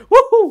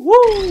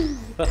 Woo!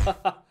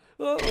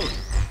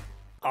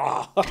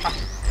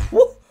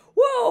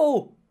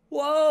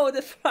 Whoa,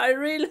 they fly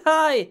real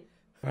high.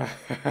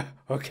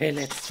 Okay,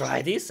 let's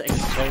try this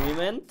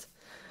experiment.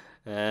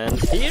 And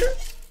here.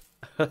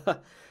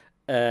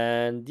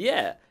 And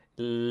yeah,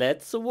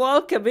 let's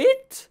walk a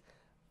bit.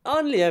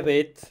 Only a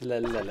bit. La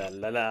la la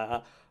la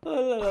la. La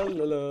la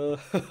la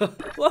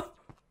la.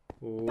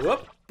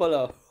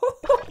 Whoop-a-la.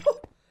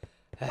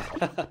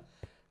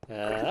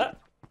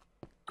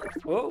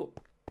 Whoa.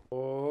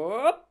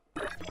 Whoop.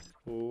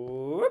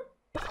 Whoop.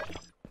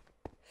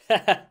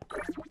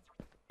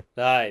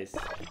 Nice.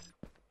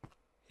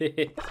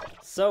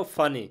 So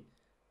funny.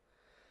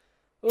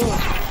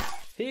 Oh,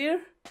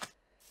 here.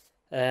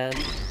 And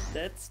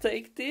let's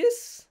take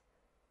this.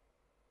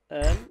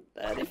 And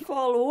let it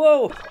fall.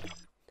 Whoa.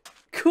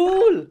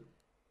 Cool.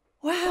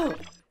 Wow.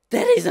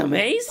 That is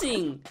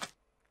amazing.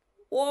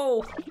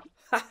 Whoa.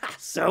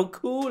 So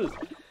cool.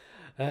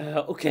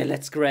 Okay,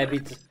 let's grab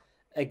it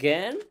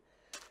again.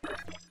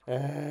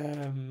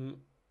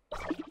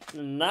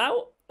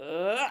 Now.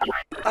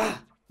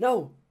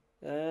 No.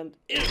 And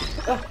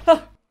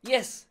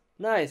yes.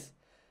 Nice.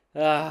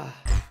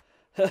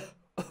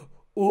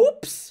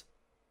 Oops.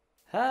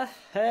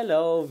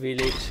 Hello,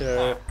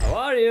 villager. How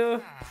are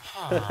you?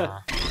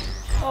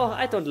 Oh,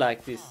 I don't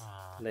like this.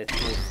 Let's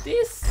move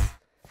this.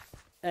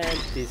 And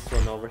this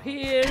one over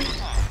here.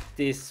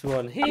 This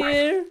one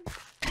here.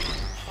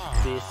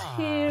 This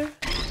here.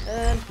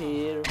 And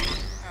here.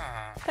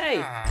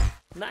 Hey,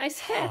 nice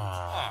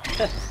hat.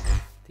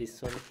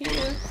 This one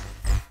here.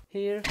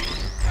 Here.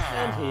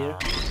 And here.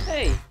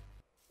 Hey.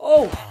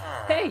 Oh,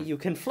 hey, you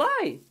can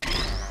fly.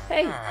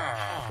 Hey.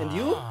 And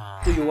you?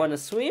 Do you want to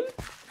swim?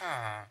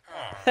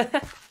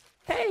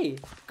 Hey,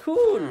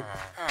 cool.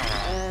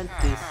 And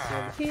this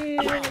one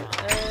here.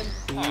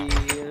 And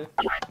here.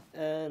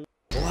 And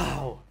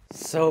wow,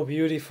 so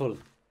beautiful.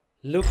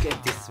 Look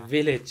at this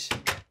village.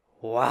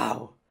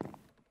 Wow.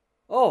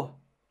 Oh,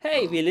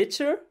 hey,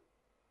 villager.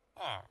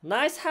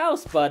 Nice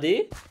house,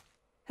 buddy.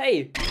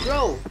 Hey,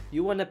 bro,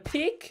 you want a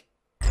pig?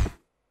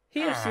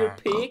 Here's your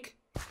pig.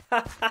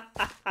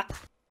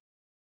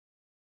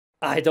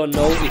 I don't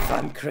know if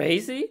I'm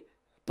crazy,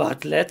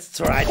 but let's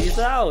try this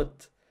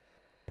out.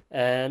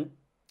 And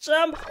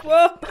jump.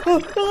 Whoa.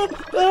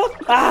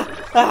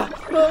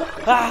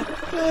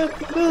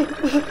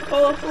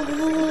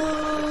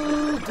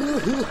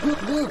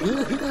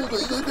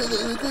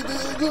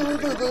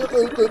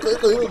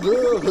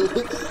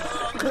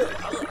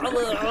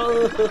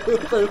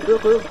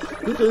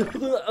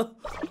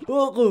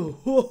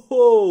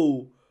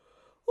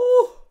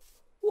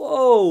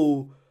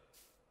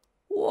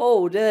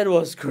 Whoa, that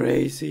was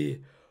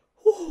crazy.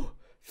 Whew,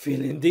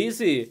 feeling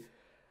dizzy.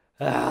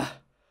 Ah.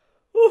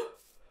 Whew.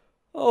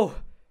 Oh,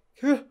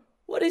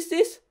 what is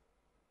this?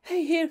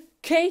 Hey, here,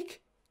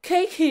 cake.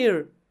 Cake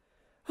here.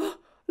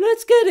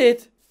 Let's get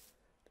it.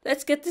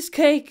 Let's get this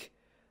cake.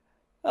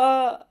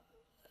 How?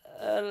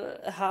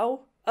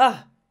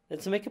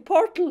 Let's make a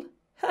portal.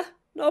 Ha,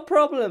 no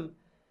problem.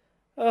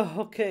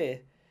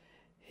 Okay.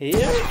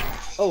 Here.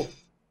 Oh,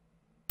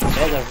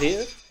 another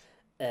here.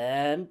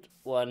 And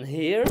one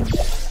here.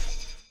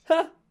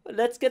 Ha,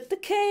 let's get the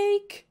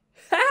cake.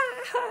 Ha,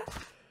 ha.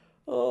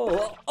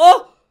 Oh,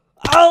 oh,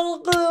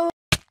 oh.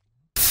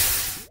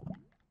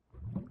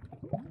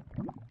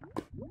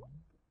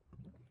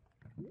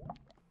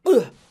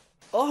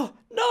 Oh,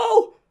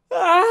 no!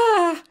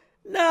 Ah,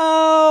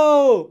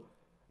 no!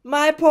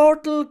 My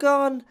portal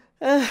gone.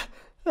 What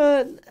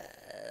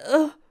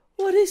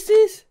is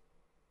this?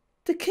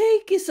 The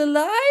cake is a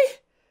lie?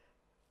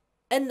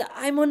 And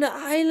I'm on an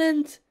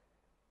island.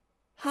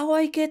 How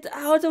I get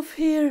out of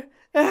here?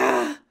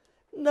 Ah,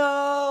 no!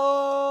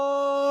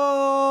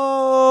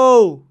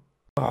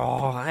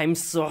 Oh, I'm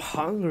so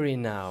hungry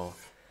now.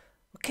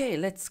 Okay,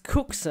 let's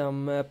cook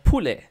some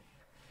poulet.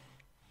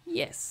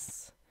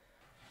 Yes.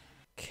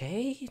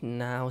 Okay,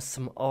 now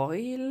some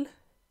oil.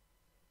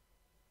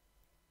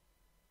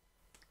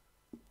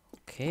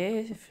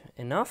 Okay,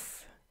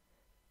 enough.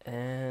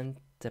 And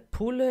the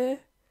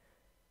poulet.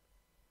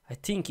 I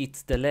think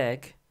it's the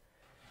leg.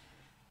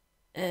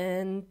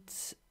 And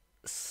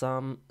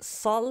some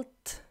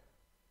salt.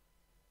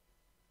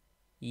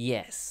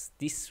 Yes,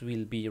 this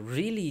will be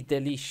really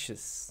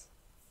delicious.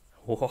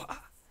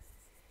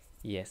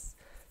 Yes.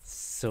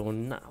 So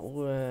now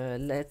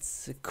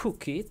let's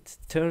cook it.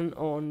 Turn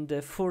on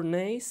the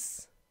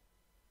furnace.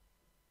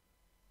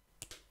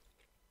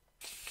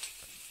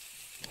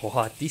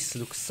 Oh, this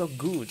looks so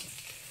good.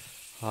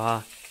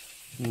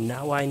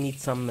 Now I need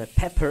some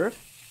pepper.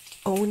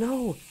 Oh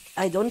no,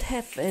 I don't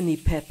have any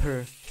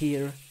pepper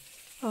here.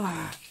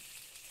 Oh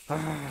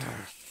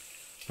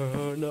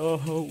no.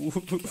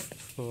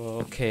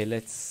 Okay,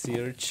 let's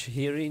search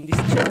here in this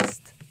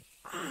chest.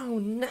 Oh,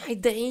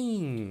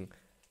 dang.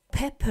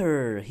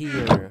 Pepper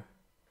here.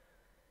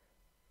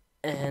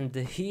 And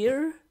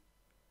here.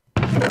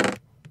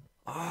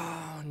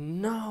 Oh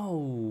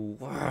no.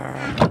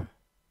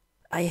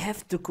 I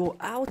have to go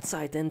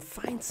outside and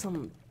find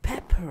some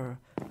pepper.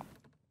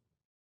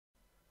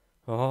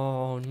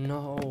 Oh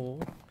no.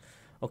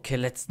 Okay,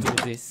 let's do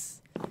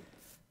this.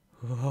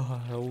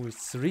 Oh,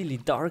 it's really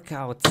dark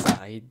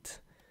outside.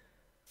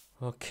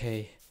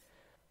 Okay.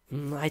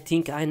 I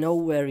think I know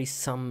where is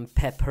some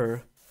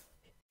pepper.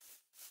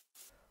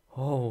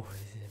 Oh,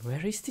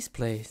 where is this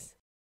place?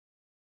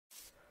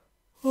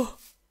 Oh,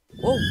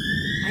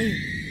 I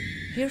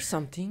hear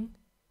something.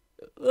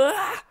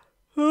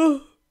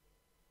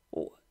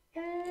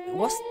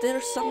 Was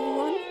there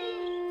someone?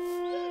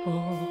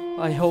 Oh,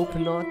 I hope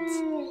not.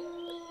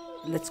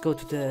 Let's go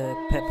to the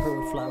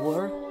pepper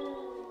flower.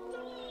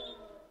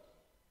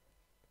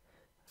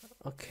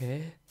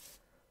 Okay.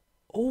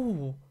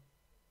 Oh,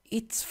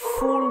 it's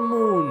full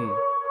moon.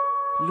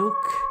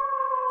 Look.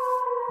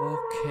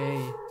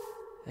 Okay.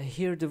 I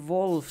hear the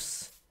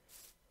wolves.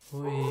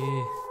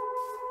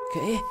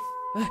 Okay.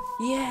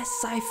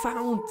 Yes, I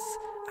found.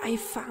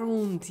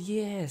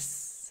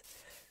 Yes.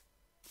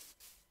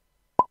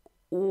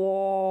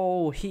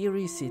 Whoa, here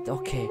is it.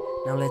 Okay,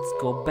 now let's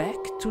go back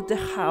to the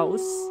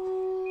house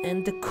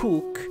and the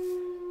cook.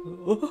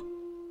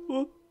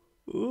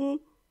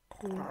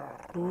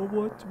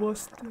 What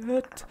was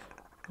that?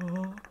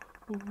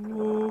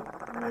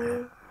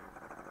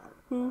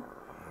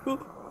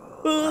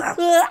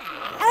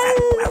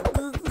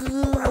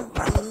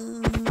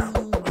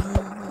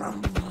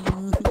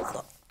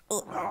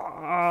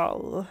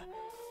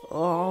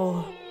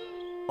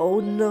 Oh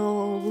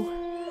no.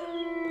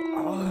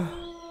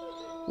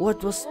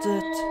 What was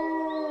that?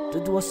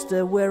 That was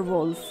the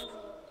werewolf.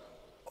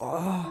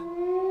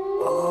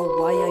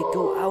 Why I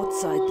go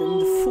outside in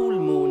the full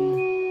moon?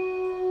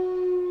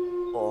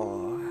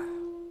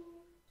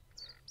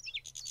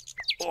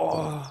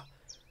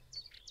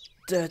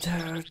 That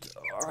hurt.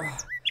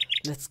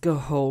 Let's go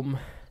home.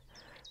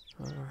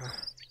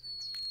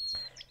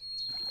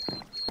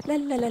 La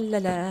la la la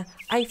la,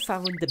 I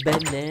found the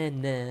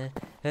banana.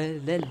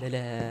 La la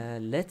la,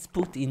 let's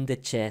put in the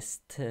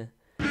chest.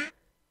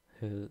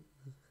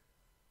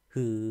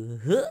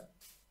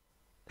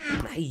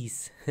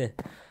 Nice.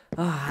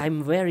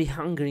 I'm very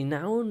hungry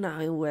now.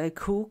 Now I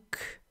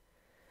cook.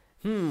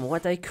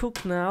 What I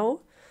cook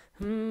now?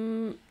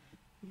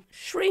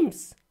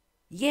 Shrimps.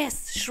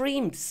 Yes,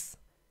 shrimps.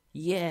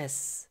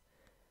 Yes.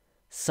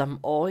 Some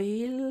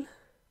oil.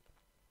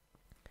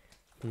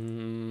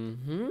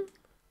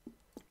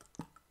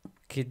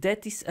 Okay,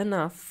 that is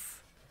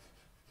enough.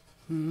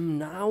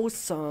 Now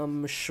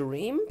some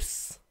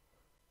shrimps.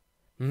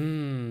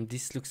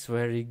 This looks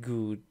very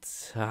good.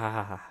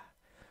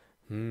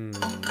 And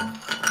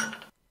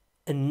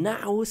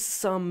now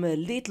some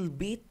little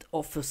bit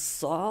of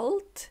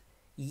salt.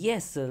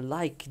 Yes,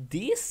 like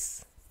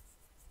this.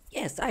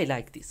 Yes, I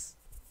like this.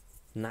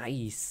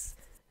 Nice.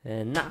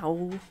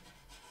 Now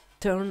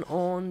turn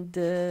on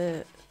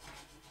the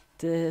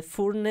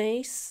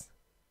furnace.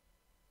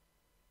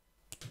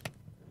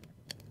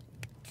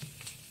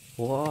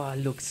 Wow,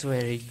 looks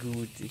very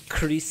good.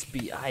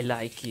 Crispy, I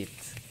like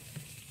it.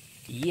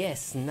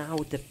 Yes, now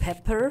the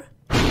pepper.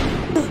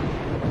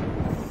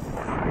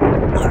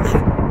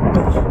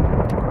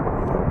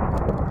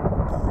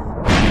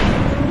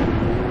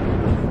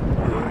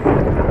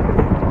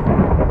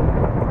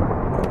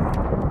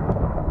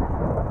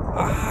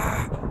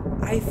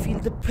 I feel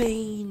the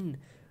pain.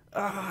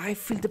 I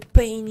feel the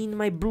pain in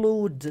my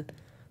blood.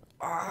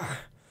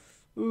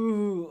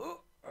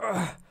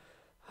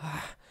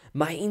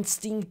 My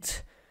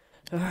instinct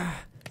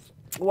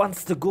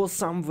wants to go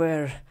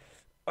somewhere.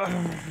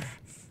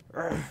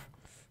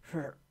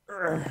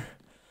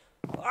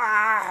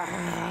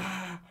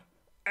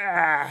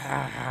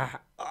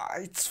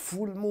 It's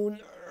full moon.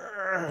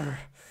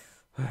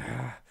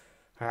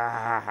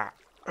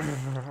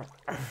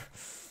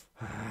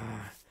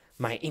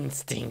 My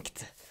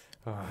instinct.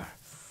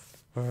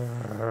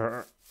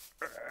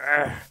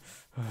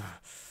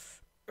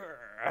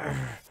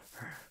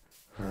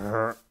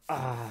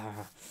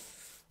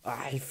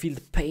 I feel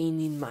the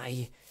pain in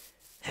my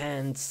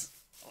hands.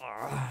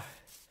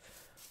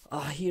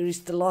 Here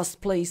is the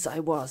last place I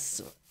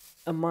was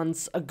a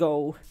month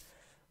ago.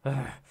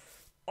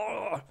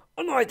 Oh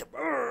no,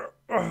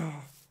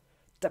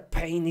 the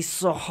pain is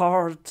so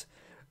hard.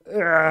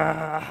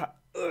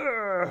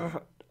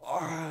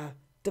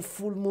 The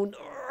full moon.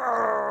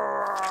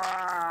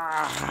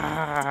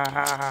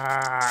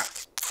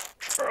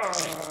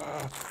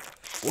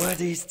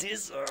 What is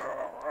this?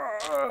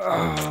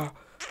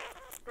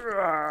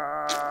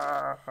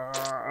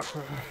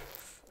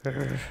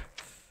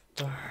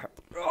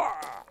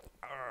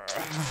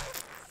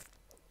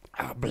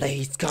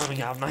 Blades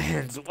coming out my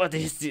hands. What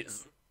is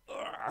this?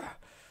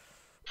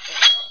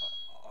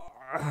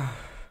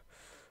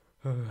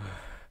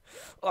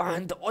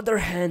 On the other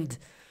hand,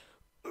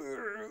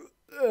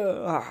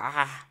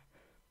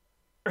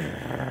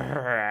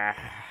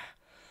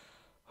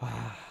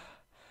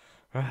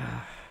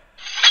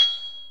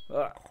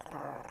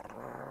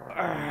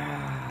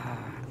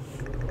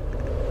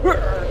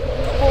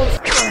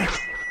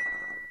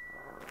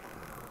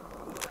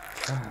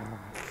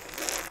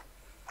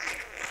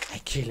 I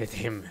killed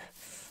him.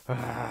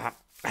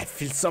 I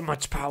feel so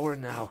much power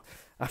now.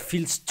 I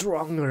feel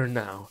stronger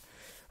now.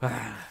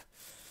 I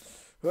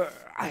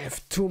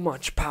have too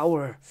much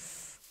power.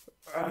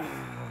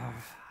 I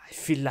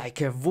feel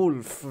like a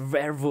wolf,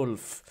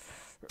 werewolf.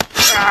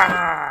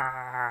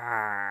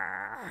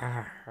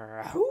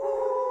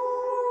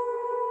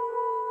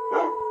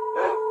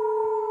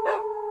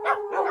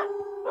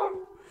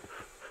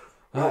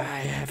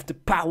 I have the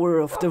power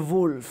of the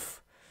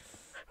wolf.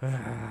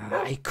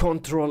 I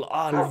control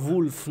all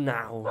wolf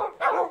now.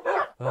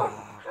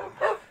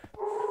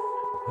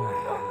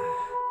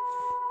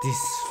 This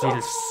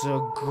feels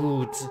so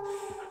good.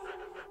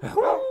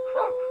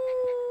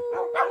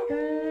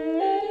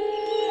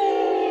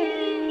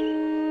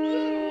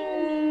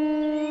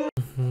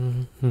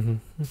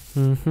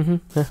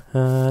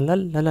 La,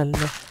 la, la,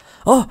 la.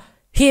 Oh,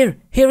 here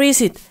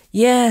is it.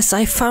 Yes,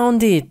 I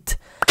found it.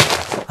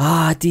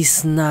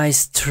 This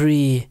nice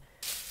tree,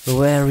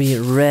 very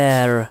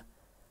rare.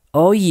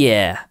 Oh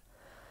yeah.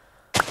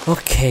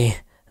 Okay,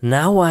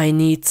 now I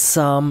need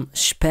some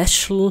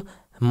special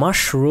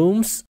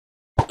mushrooms.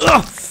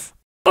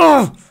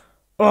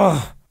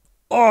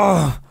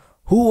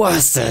 Who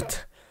was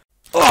that?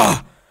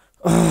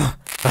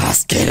 A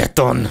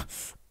skeleton.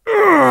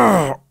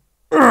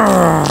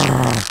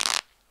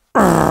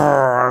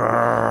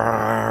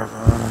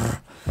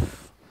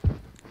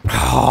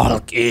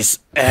 Hulk is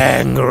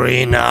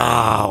angry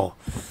now.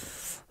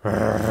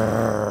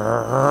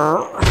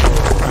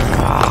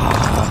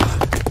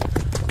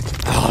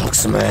 Hulk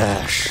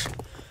smash.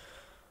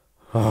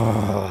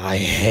 I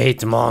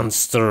hate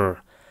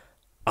monster.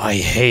 I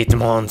hate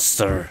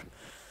monster.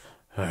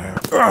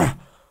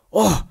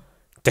 Oh,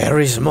 there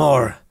is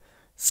more.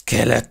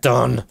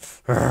 Skeleton.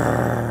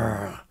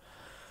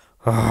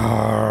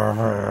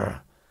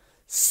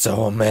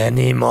 So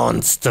many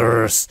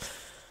monsters.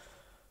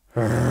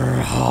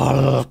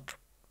 Hulk,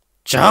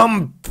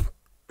 jump!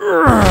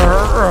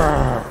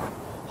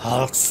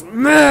 Hulk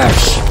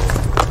smash!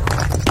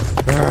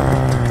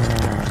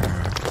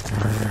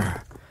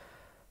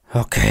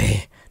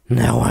 Okay,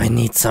 now I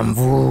need some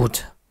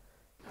wood.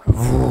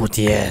 Wood,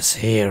 yes,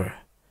 here.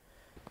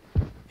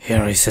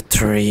 Here is a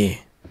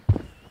tree.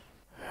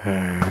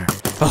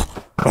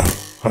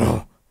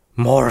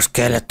 More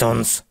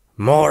skeletons,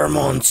 more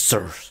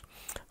monsters.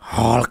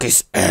 Hulk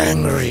is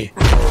angry.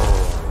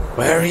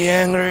 Very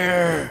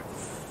angry.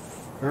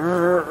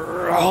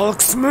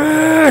 Hulk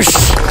smash!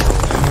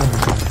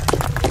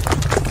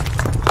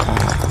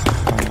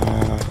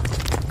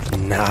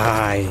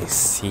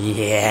 Nice,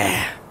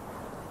 yeah.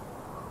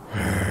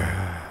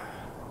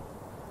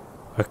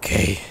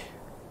 Okay,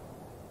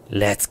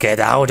 let's get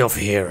out of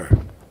here.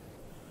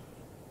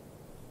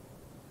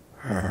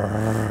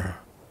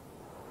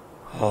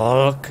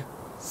 Hulk,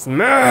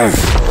 Smash!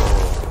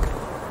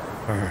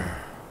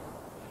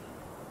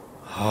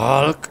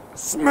 Hulk,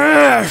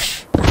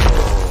 smash!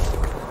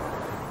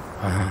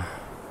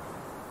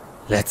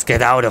 Let's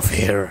get out of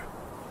here.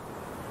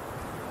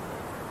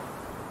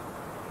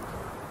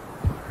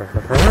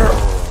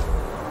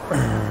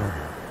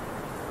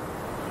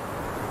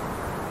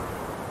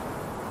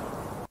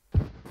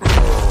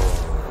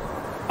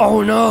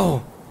 Oh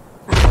no!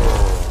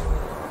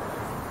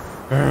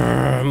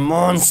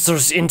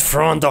 Monsters in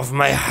front of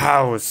my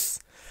house.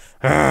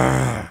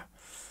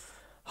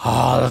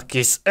 Hulk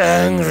is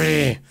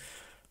angry.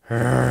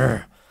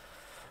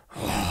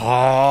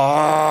 Hulk!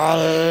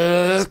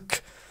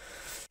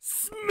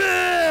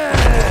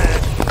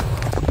 Smash!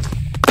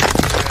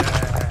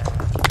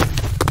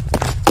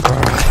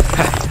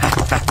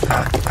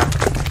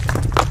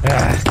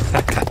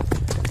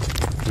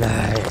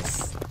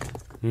 Nice.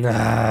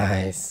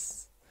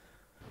 Nice.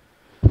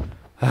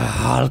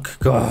 Hulk,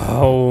 go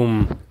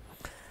home.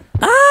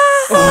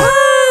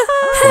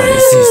 What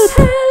is this?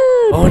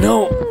 Oh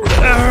no!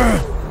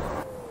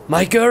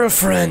 My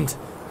girlfriend!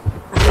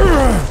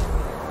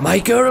 My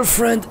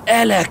girlfriend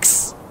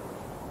Alex!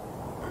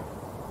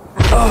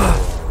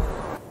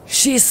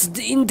 She's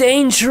in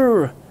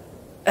danger!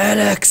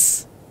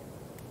 Alex!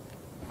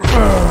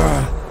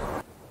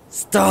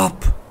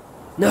 Stop!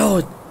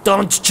 No,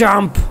 don't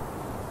jump!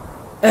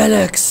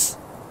 Alex!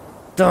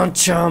 Don't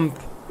jump!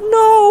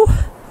 No!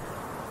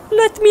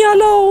 Let me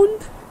alone!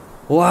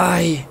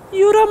 Why?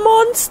 You're a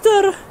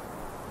monster!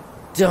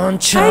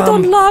 Don't jump! I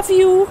don't love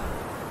you!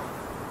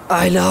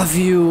 I love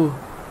you!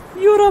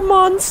 You're a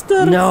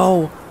monster!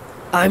 No!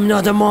 I'm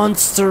not a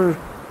monster!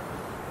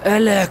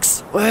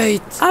 Alex,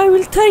 wait! I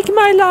will take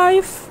my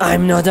life!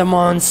 I'm not a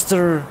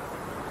monster!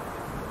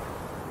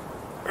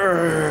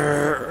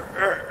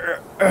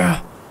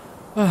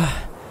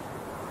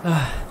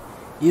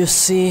 You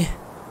see?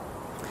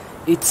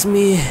 It's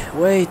me.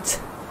 Wait.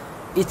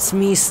 It's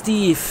me,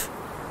 Steve.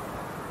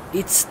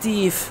 It's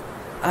Steve.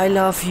 I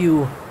love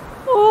you.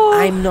 Oh,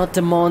 I'm not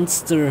a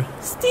monster.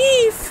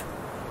 Steve!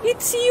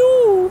 It's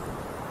you!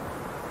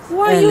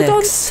 Why you don't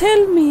Alex.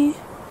 tell me?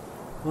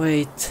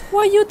 Wait.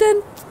 Why you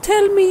didn't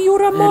tell me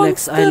you're a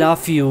Alex, monster? I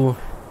love you.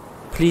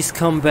 Please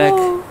come back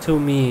Oh. to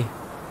me.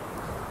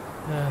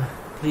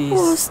 Please.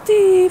 Oh,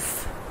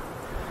 Steve!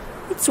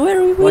 It's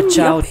very windy Watch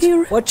up out.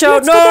 here. Watch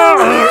out. Let's go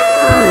No!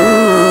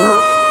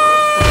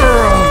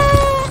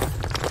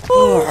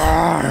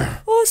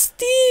 Oh,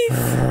 Steve!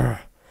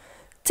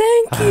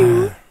 Thank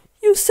you.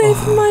 You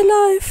saved my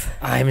life.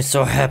 I'm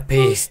so Oh,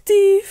 happy.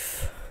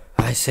 Steve.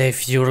 I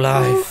saved your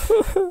life.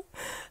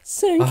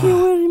 Thank you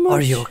very much.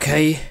 Are you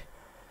okay?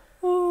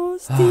 Oh,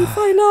 Steve,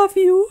 I love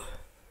you.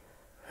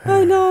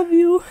 I love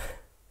you.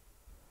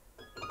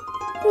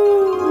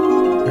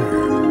 Oh.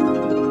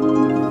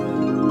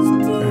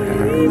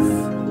 Steve!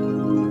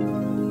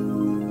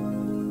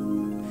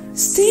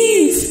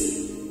 Steve!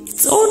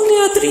 It's only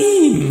a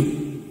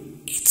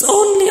dream. It's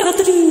only a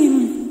dream.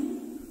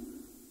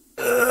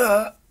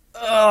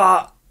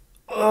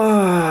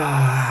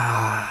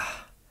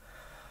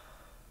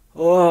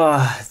 Oh,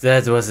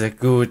 that was a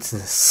good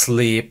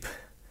sleep.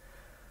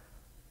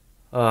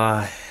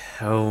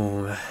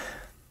 Oh.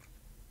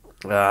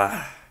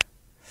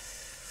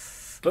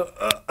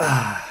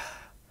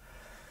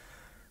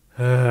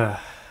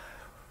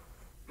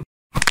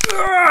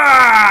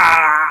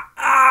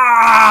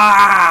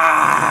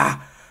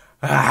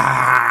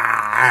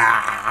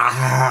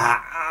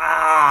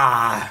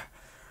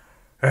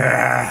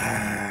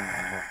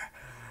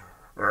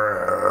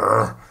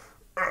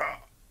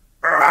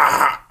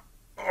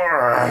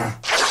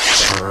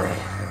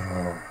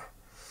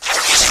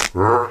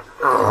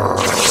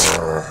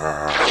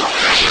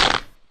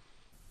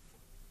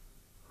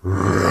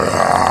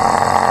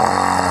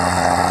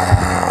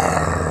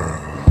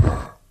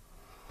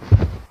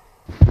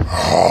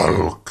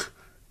 Hulk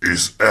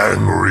is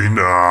angry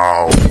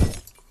now.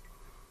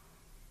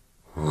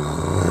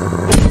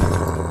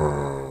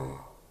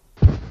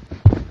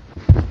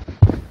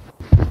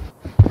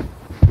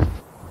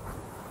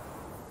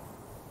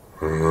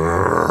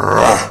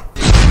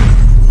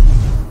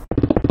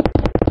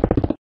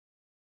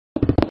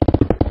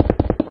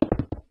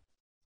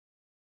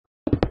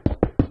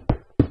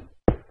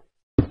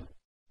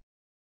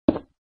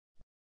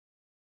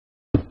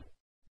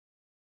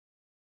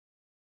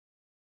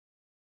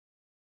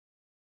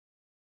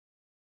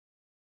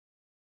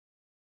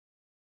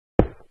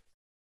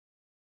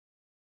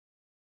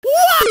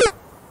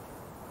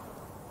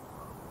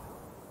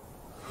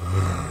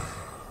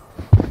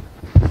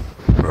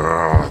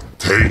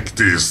 Take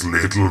this,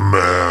 little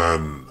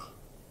man.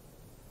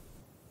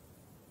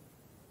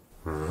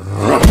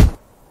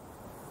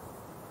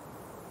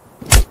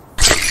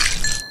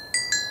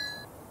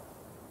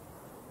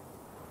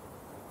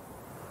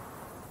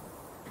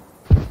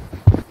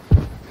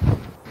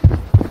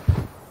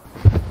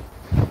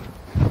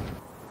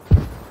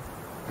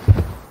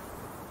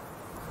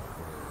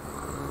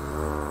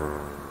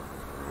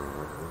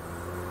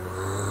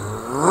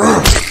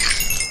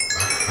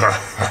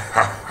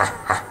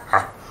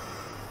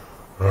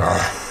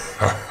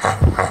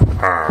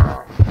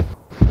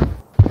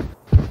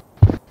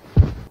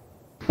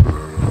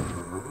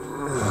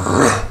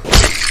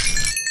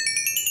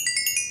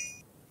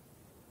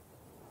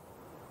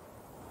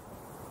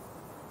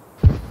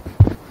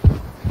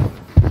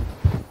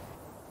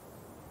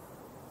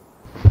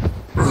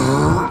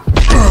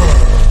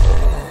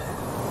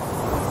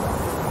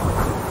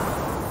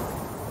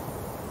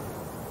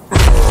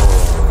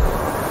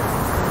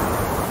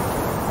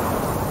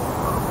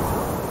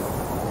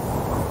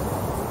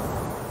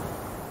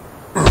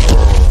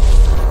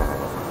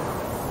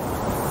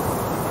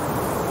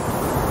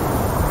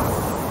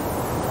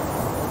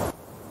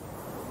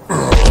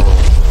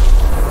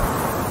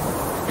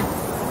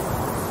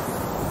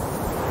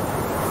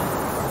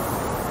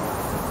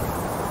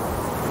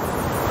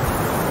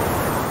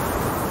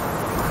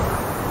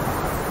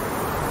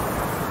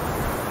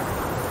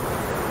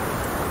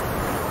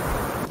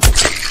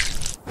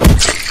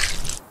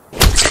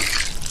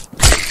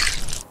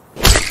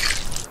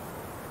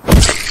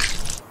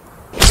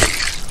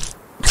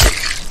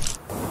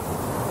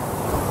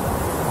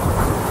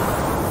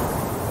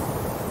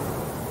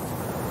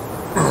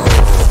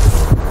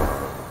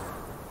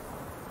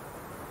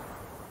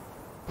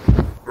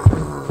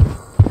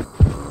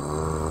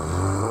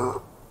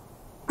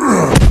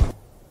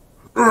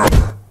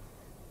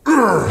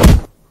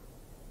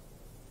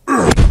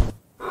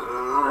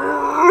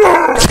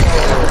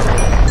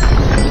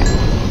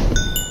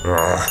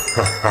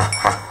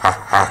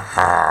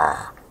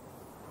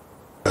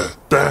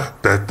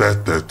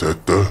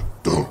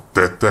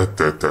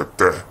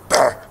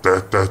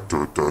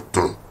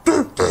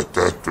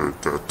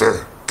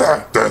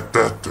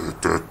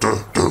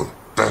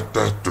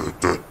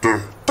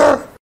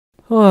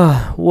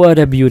 Oh, what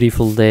a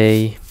beautiful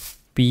day.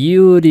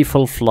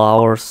 Beautiful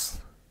flowers.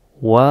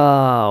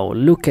 Wow,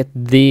 look at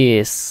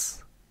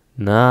this.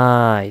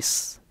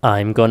 Nice.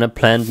 I'm gonna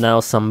plant now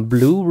some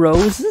blue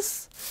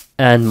roses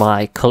and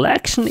my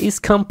collection is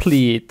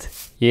complete.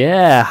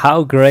 Yeah,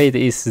 how great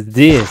is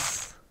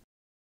this?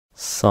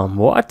 Some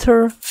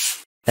water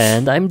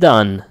and I'm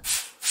done.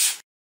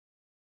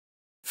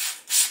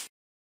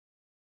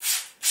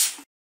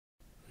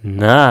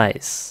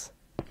 Nice.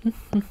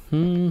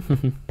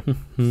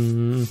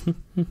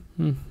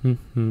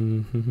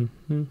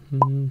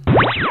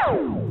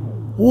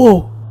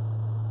 Whoa!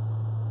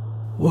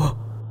 Whoa!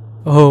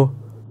 Oh,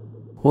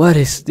 what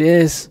is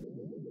this?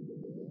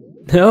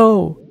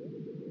 No!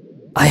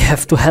 I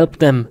have to help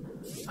them.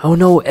 Oh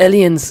no,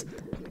 aliens!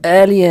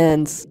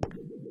 Aliens!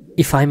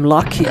 If I'm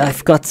lucky,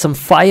 I've got some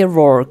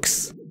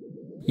fireworks.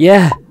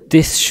 Yeah,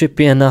 this should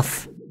be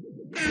enough.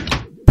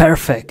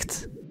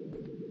 Perfect.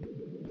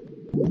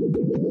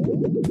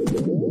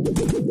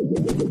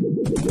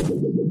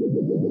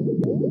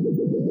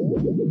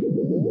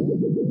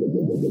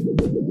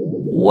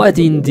 What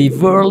in the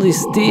world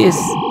is this?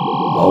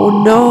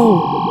 Oh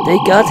no, they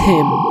got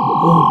him.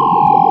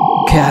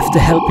 Oh, okay, I have to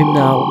help him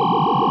now.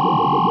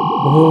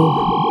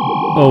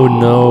 Oh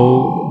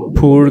no,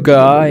 poor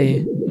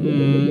guy.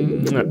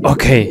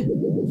 Okay,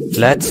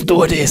 let's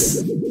do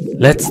this.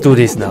 Let's do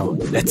this now.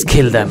 Let's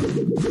kill them.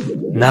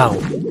 Now.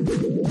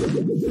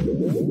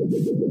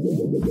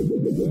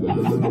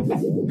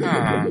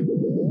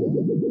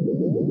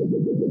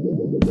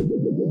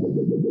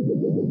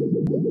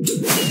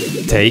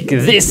 Take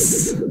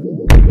this.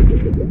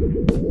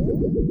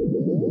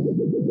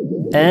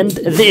 And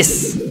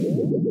this.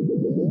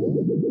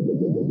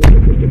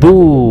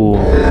 Boom.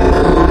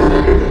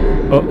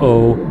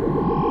 Uh-oh.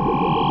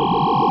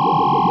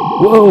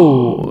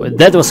 Whoa,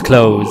 that was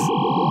close.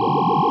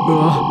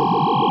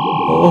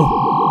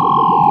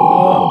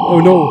 Oh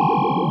no.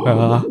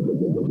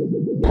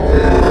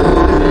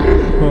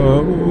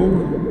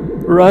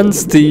 Run,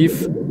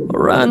 Steve.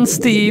 Run,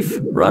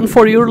 Steve. Run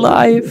for your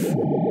life.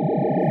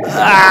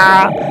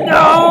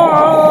 No!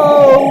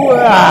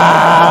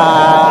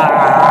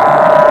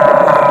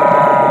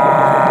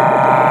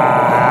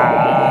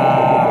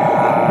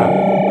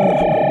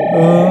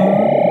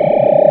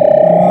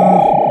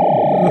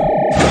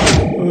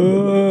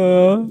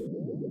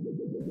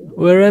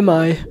 Where am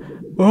I?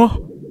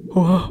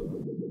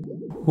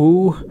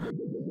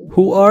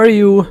 Who are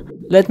you?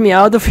 Let me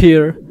out of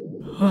here.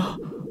 Oh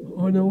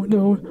no.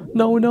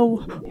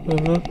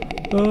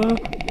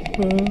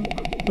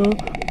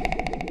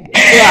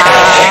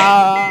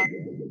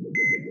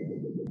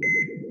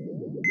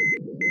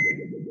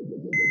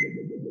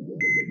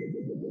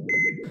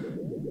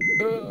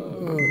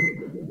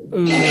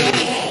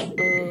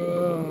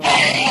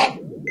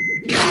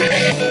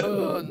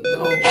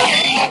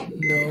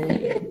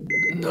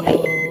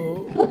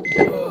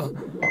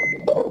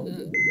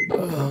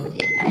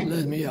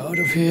 Let me out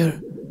of here.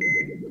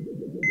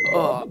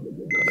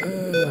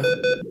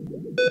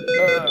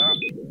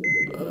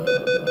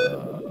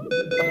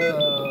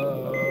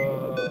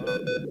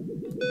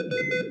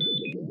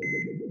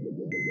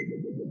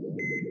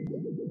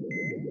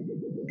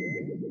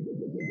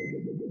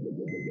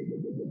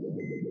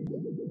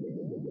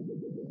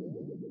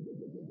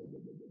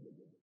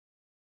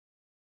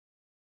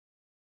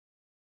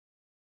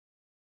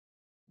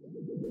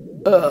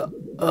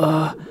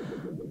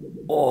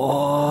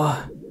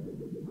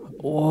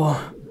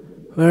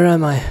 Where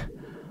am I?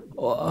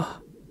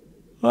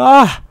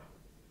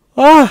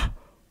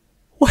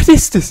 What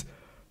is this?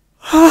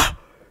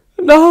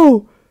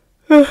 No!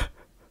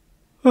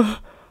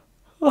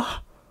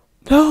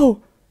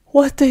 No!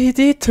 What they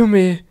did to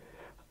me?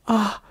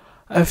 I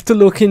have to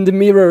look in the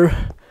mirror.